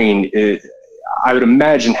screen, I would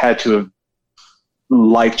imagine had to have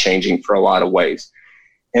been life-changing for a lot of ways.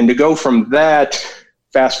 And to go from that,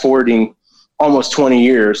 fast forwarding almost 20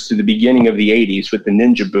 years to the beginning of the 80s with the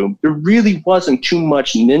ninja boom, there really wasn't too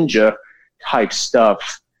much ninja type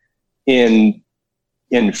stuff in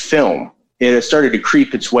film. It has started to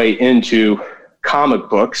creep its way into comic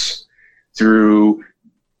books through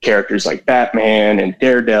characters like Batman and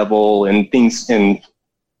Daredevil and things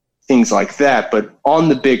like that. But on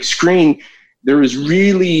the big screen, there was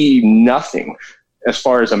really nothing as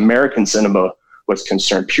far as American cinema was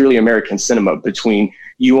concerned, purely American cinema, between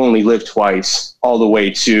You Only Live Twice all the way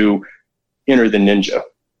to Enter the Ninja.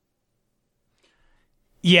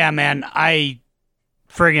 Yeah, man, I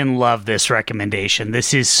friggin' love this recommendation.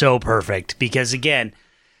 This is so perfect because, again,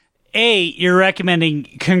 you're recommending,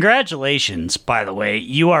 congratulations, by the way,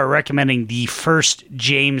 you are recommending the first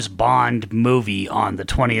James Bond movie on the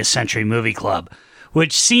 20th Century Movie Club,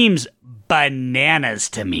 which seems bananas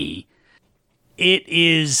to me. It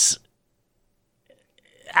is,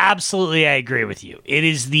 absolutely, I agree with you. It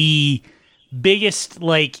is the biggest,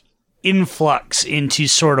 influx into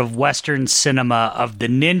sort of Western cinema of the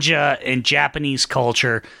ninja and Japanese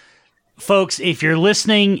culture. Folks, if you're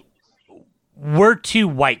listening, we're two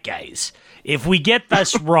white guys. If we get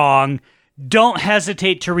this wrong, don't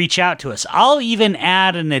hesitate to reach out to us. I'll even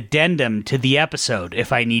add an addendum to the episode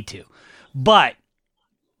if I need to. But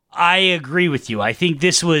I agree with you. I think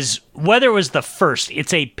this was, whether it was the first,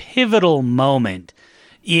 it's a pivotal moment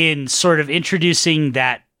in sort of introducing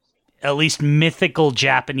that at least mythical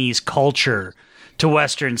Japanese culture to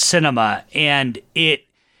Western cinema. And it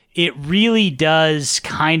really does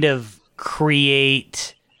kind of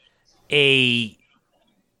create a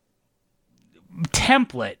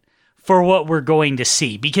template for what we're going to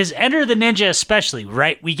see. Because Enter the Ninja especially,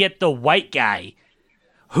 right? We get the white guy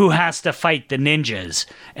who has to fight the ninjas.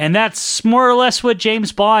 And that's more or less what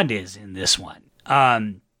James Bond is in this one.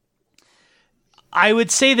 I would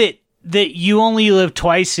say that You Only Live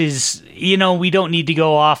Twice is, we don't need to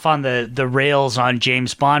go off on the rails on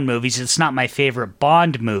James Bond movies. It's not my favorite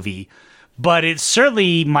Bond movie, but it's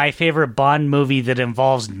certainly my favorite Bond movie that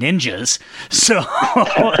involves ninjas. So,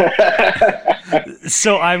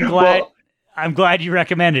 I'm glad you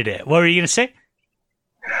recommended it. What were you going to say?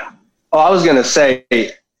 Oh, I was going to say,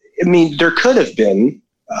 there could have been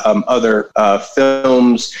other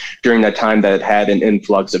films during that time that had an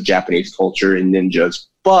influx of Japanese culture and ninjas.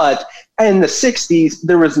 But in the 60s,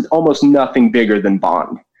 there was almost nothing bigger than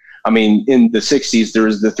Bond. In the 60s, there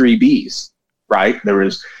was the 3 Bs, right? There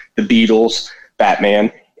was the Beatles,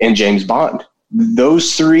 Batman, and James Bond.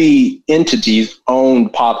 Those 3 entities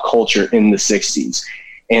owned pop culture in the 60s.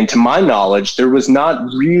 And to my knowledge, there was not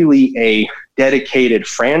really a dedicated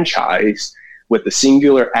franchise with a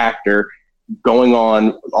singular actor going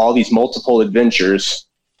on all these multiple adventures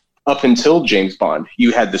up until James Bond.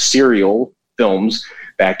 You had the serial films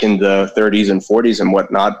back in the 30s and 40s and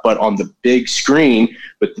whatnot, but on the big screen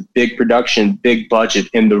with the big production, big budget,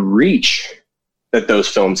 and the reach that those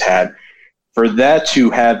films had, for that to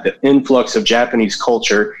have the influx of Japanese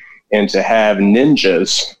culture and to have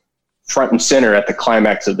ninjas front and center at the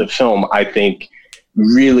climax of the film, I think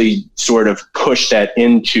really sort of pushed that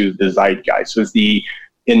into the zeitgeist, was the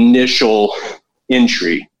initial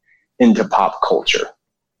entry into pop culture.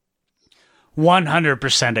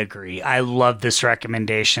 100% agree. I love this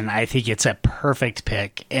recommendation. I think it's a perfect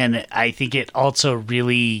pick. And I think it also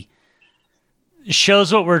really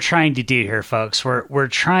shows what we're trying to do here, folks. We're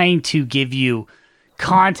trying to give you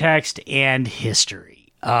context and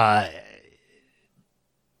history.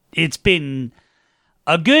 It's been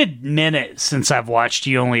a good minute since I've watched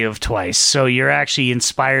You Only Live Twice, so you're actually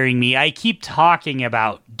inspiring me. I keep talking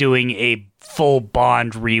about doing a full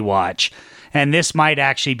Bond rewatch, and this might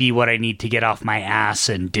actually be what I need to get off my ass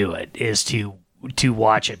and do it, is to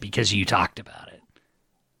watch it because you talked about it.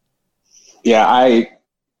 Yeah, I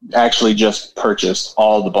actually just purchased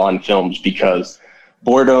all the Bond films because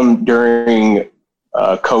boredom during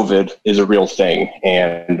COVID is a real thing.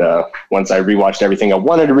 And once I rewatched everything I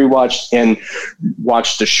wanted to rewatch and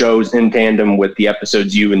watched the shows in tandem with the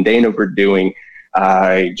episodes you and Dana were doing,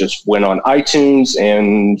 I just went on iTunes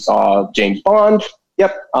and saw James Bond.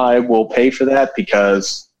 Yep, I will pay for that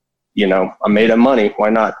because, you know, I'm made of money. Why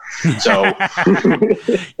not? So,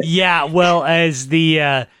 yeah, well, as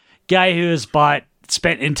the guy who has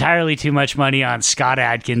spent entirely too much money on Scott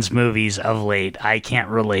Adkins movies of late, I can't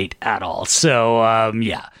relate at all. So,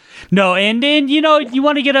 yeah. No, and then, you know, you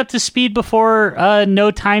want to get up to speed before No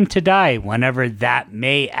Time to Die, whenever that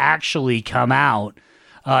may actually come out.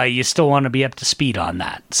 You still want to be up to speed on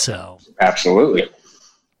that. So, absolutely.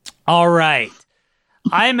 All right.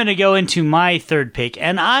 I'm going to go into my third pick,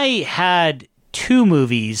 and I had two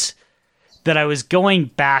movies that I was going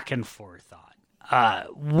back and forth on.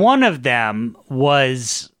 One of them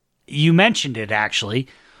was, you mentioned it actually,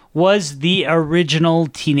 was the original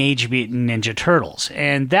Teenage Mutant Ninja Turtles.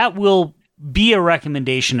 And that will be a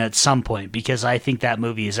recommendation at some point because I think that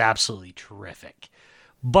movie is absolutely terrific.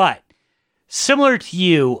 But similar to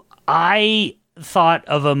you, I thought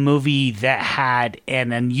of a movie that had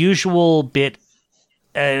an unusual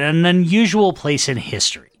place in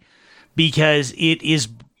history because it is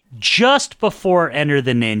just before Enter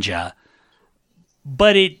the Ninja,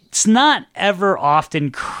 but it's not ever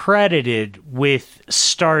often credited with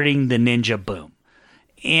starting the ninja boom.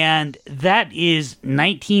 And that is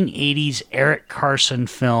 1980s Eric Carson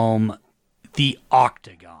film, The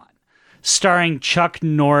Octagon, starring Chuck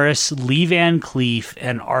Norris, Lee Van Cleef,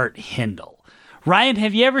 and Art Hindle. Ryan,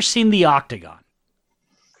 have you ever seen The Octagon?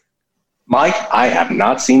 Mike, I have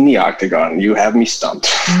not seen The Octagon. You have me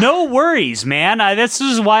stumped. No worries, man. This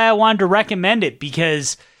is why I wanted to recommend it,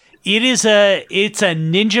 because it's a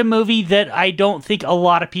ninja movie that I don't think a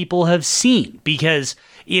lot of people have seen, because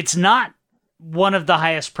it's not one of the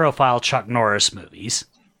highest profile Chuck Norris movies.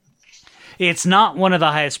 It's not one of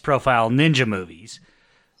the highest profile ninja movies.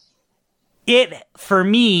 It, for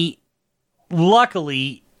me,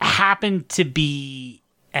 luckily happened to be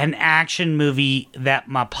an action movie that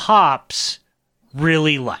my pops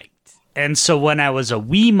really liked. And so when I was a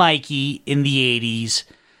wee Mikey in the 80s,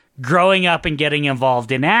 growing up and getting involved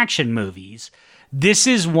in action movies, this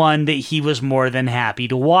is one that he was more than happy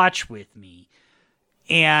to watch with me.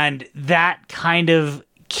 And that kind of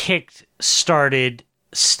kick-started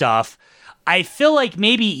stuff. I feel like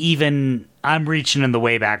maybe even, I'm reaching in the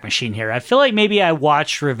Wayback Machine here, I feel like maybe I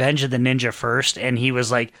watched Revenge of the Ninja first, and he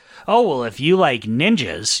was like, oh, well, if you like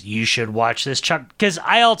ninjas, you should watch this Chuck, because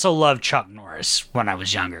I also loved Chuck Norris when I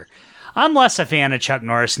was younger. I'm less a fan of Chuck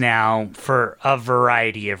Norris now for a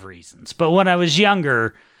variety of reasons, but when I was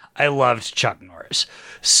younger, I loved Chuck Norris.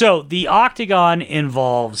 So The Octagon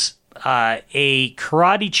involves a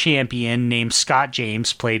karate champion named Scott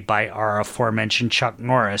James, played by our aforementioned Chuck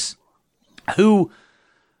Norris, who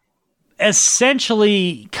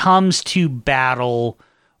essentially comes to battle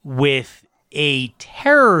with a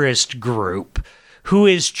terrorist group who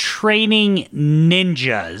is training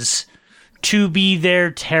ninjas to be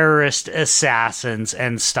their terrorist assassins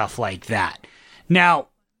and stuff like that. Now,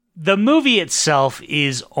 the movie itself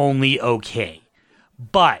is only okay,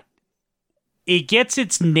 but it gets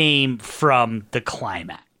its name from the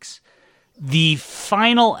climax. The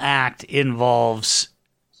final act involves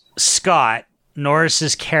Scott,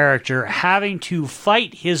 Norris's character, having to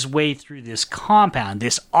fight his way through this compound,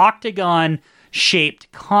 this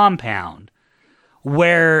octagon-shaped compound,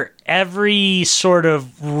 where every sort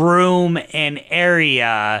of room and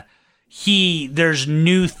area, there's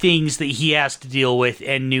new things that he has to deal with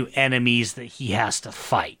and new enemies that he has to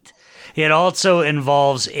fight. It also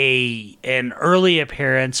involves an early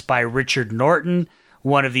appearance by Richard Norton,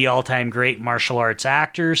 one of the all-time great martial arts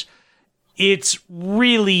actors. It's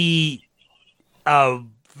really a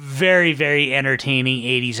very, very entertaining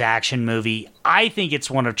 80s action movie. I think it's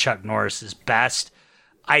one of Chuck Norris's best.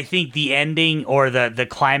 I think the ending, or the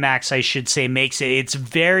climax, I should say, makes it's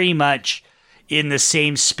very much in the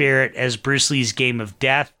same spirit as Bruce Lee's Game of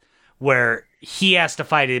Death, where he has to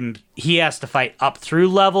fight up through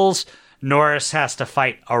levels. Norris has to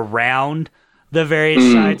fight around the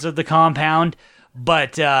various sides of the compound.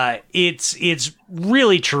 But it's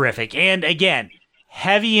really terrific. And again,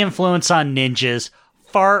 heavy influence on ninjas,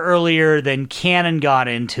 far earlier than canon got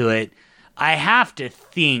into it. I have to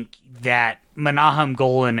think that Menahem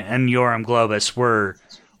Golan and Yoram Globus were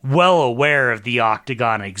well aware of the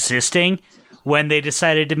Octagon existing when they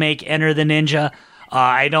decided to make Enter the Ninja.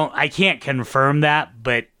 I can't confirm that,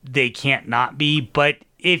 but they can't not be. But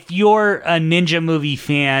if you're a ninja movie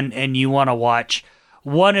fan and you want to watch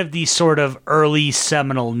one of these sort of early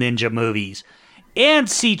seminal ninja movies and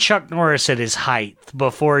see Chuck Norris at his height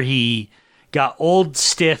before he got old,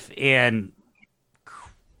 stiff, and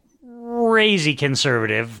crazy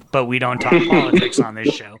conservative, but we don't talk politics on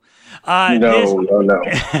this show.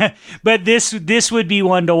 No. But this would be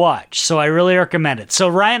one to watch, so I really recommend it. So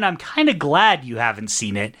Ryan, I'm kind of glad you haven't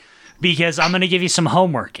seen it, because I'm going to give you some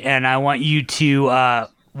homework, and I want you to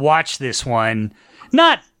watch this one,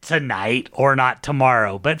 not tonight or not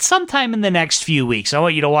tomorrow, but sometime in the next few weeks. I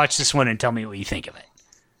want you to watch this one and tell me what you think of it.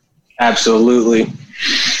 Absolutely.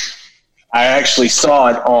 I actually saw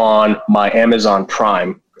it on my Amazon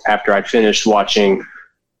Prime after I finished watching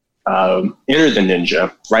Enter the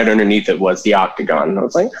Ninja. Right underneath it was the Octagon. And I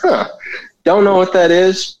was like, don't know what that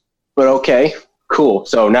is, but okay, cool.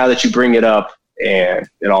 So now that you bring it up, and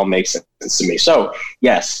it all makes sense to me. So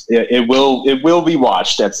yes, it will be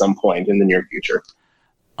watched at some point in the near future.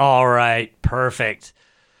 All right, perfect.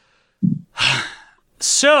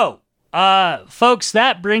 So, folks,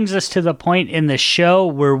 that brings us to the point in the show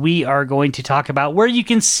where we are going to talk about where you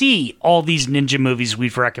can see all these ninja movies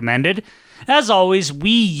we've recommended. As always, we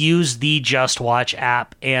use the Just Watch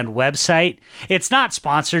app and website. It's not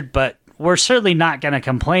sponsored, but we're certainly not going to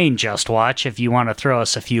complain, Just Watch, if you want to throw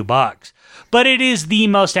us a few bucks. But it is the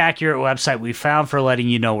most accurate website we've found for letting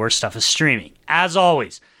you know where stuff is streaming. As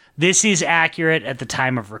always, this is accurate at the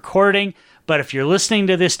time of recording, but if you're listening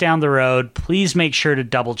to this down the road, please make sure to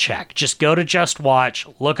double check. Just go to Just Watch,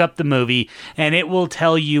 look up the movie, and it will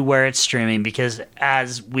tell you where it's streaming, because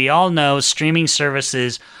as we all know, streaming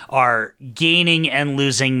services are gaining and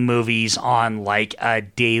losing movies on like a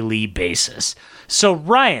daily basis. So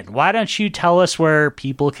Ryan, why don't you tell us where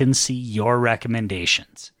people can see your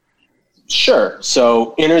recommendations? Sure.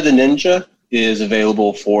 So Enter the Ninja is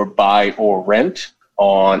available for buy or rent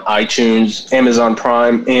on iTunes, Amazon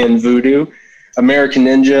Prime, and Vudu. American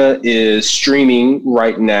Ninja is streaming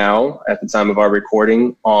right now at the time of our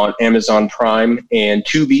recording on Amazon Prime and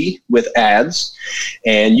Tubi with ads.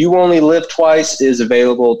 And You Only Live Twice is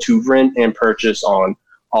available to rent and purchase on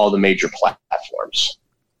all the major platforms.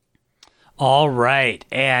 All right,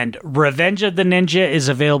 and Revenge of the Ninja is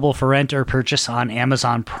available for rent or purchase on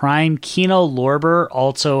Amazon Prime. Kino Lorber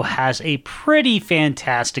also has a pretty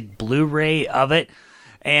fantastic Blu-ray of it,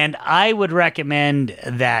 and I would recommend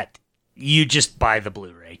that you just buy the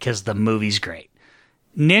Blu-ray because the movie's great.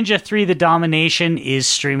 Ninja 3: The Domination is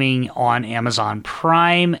streaming on Amazon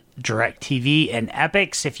Prime, DirecTV, and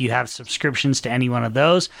Epix if you have subscriptions to any one of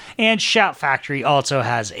those. And Shout Factory also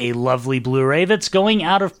has a lovely Blu-ray that's going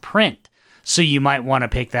out of print, so you might want to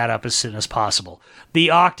pick that up as soon as possible. The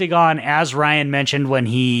Octagon, as Ryan mentioned when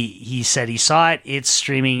he said he saw it, it's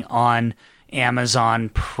streaming on Amazon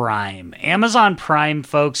Prime. Amazon Prime,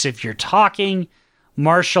 folks, if you're talking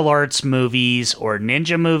martial arts movies or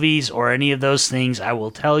ninja movies or any of those things, I will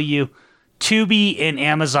tell you, Tubi and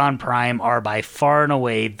Amazon Prime are by far and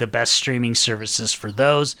away the best streaming services for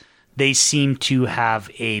those. They seem to have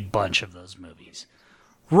a bunch of those movies.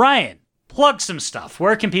 Ryan, plug some stuff.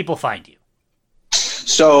 Where can people find you?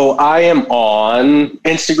 So I am on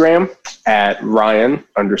Instagram at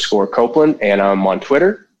Ryan_Copeland, and I'm on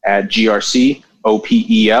Twitter at GRCOPEL.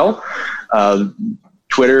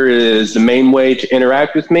 Twitter is the main way to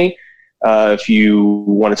interact with me. If you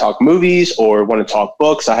want to talk movies or want to talk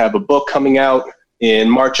books, I have a book coming out in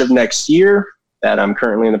March of next year that I'm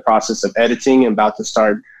currently in the process of editing and about to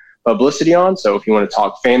start publicity on. So if you want to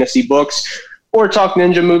talk fantasy books or talk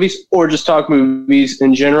ninja movies or just talk movies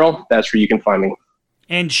in general, that's where you can find me.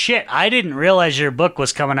 And shit, I didn't realize your book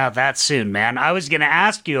was coming out that soon, man. I was going to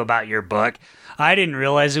ask you about your book. I didn't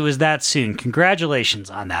realize it was that soon. Congratulations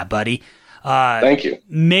on that, buddy. Thank you.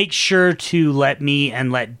 Make sure to let me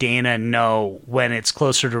and let Dana know when it's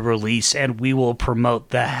closer to release, and we will promote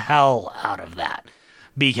the hell out of that.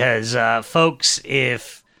 Because, folks,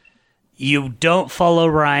 if you don't follow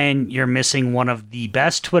Ryan, you're missing one of the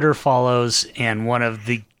best Twitter follows and one of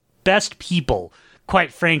the best people,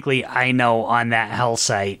 quite frankly, I know on that hell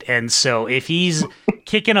site. And so if he's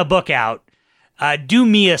kicking a book out, do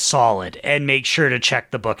me a solid and make sure to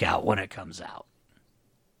check the book out when it comes out.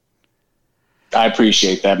 I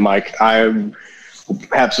appreciate that, Mike. I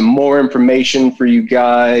have some more information for you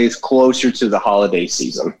guys closer to the holiday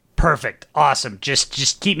season. Perfect. Awesome.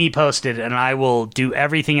 Just keep me posted and I will do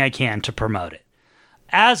everything I can to promote it.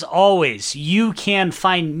 As always, you can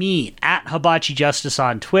find me at Hibachi Justice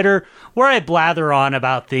on Twitter, where I blather on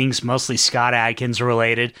about things mostly Scott Adkins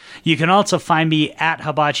related. You can also find me at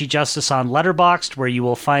Hibachi Justice on Letterboxd, where you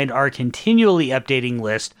will find our continually updating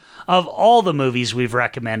list of all the movies we've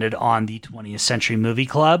recommended on the 20th Century Movie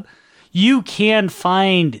Club. You can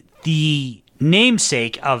find the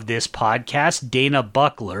namesake of this podcast, Dana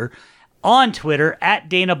Buckler, on Twitter at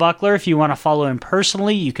Dana Buckler. If you want to follow him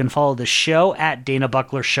personally, you can follow the show at Dana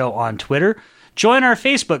Buckler Show on Twitter. Join our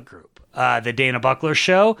Facebook group, The Dana Buckler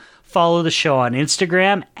Show. Follow the show on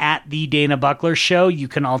Instagram at The Dana Buckler Show. You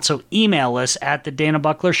can also email us at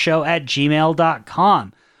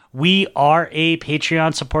thedanabucklershow@gmail.com. We are a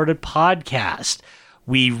Patreon-supported podcast.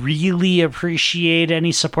 We really appreciate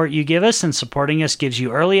any support you give us, and supporting us gives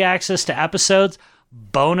you early access to episodes,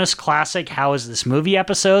 bonus classic How Is This Movie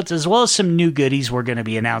episodes, as well as some new goodies we're going to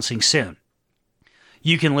be announcing soon.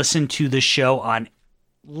 You can listen to the show on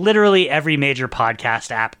literally every major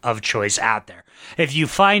podcast app of choice out there. If you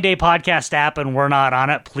find a podcast app and we're not on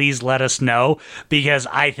it, please let us know, because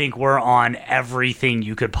I think we're on everything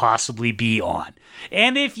you could possibly be on.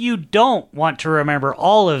 And if you don't want to remember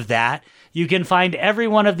all of that, you can find every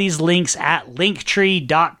one of these links at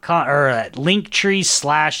linktree.com or at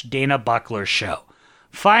linktree/Dana Buckler Show.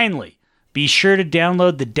 Finally, be sure to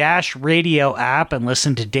download the Dash Radio app and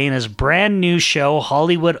listen to Dana's brand new show,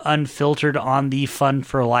 Hollywood Unfiltered, on the Fun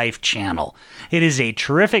for Life channel. It is a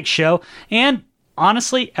terrific show, and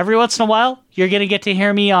honestly, every once in a while, you're going to get to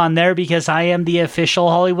hear me on there because I am the official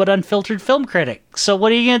Hollywood Unfiltered film critic. So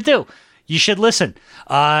what are you going to do? You should listen.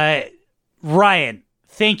 Ryan,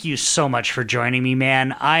 thank you so much for joining me,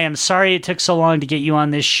 man. I am sorry it took so long to get you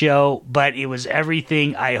on this show, but it was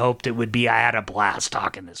everything I hoped it would be. I had a blast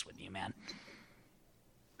talking this with you, man.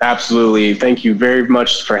 Absolutely. Thank you very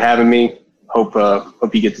much for having me. Hope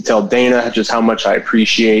you get to tell Dana just how much I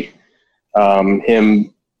appreciate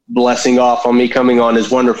him blessing off on me coming on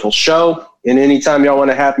his wonderful show. And anytime y'all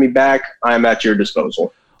want to have me back, I am at your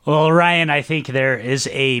disposal. Well, Ryan, I think there is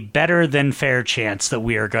a better than fair chance that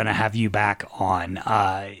we are going to have you back on.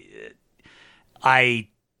 I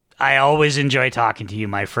always enjoy talking to you,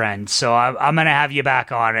 my friend, so I'm going to have you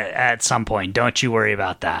back on at some point. Don't you worry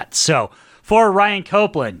about that. So, for Ryan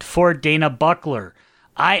Copeland, for Dana Buckler,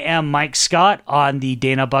 I am Mike Scott on the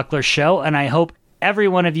Dana Buckler Show, and I hope every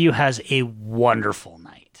one of you has a wonderful night.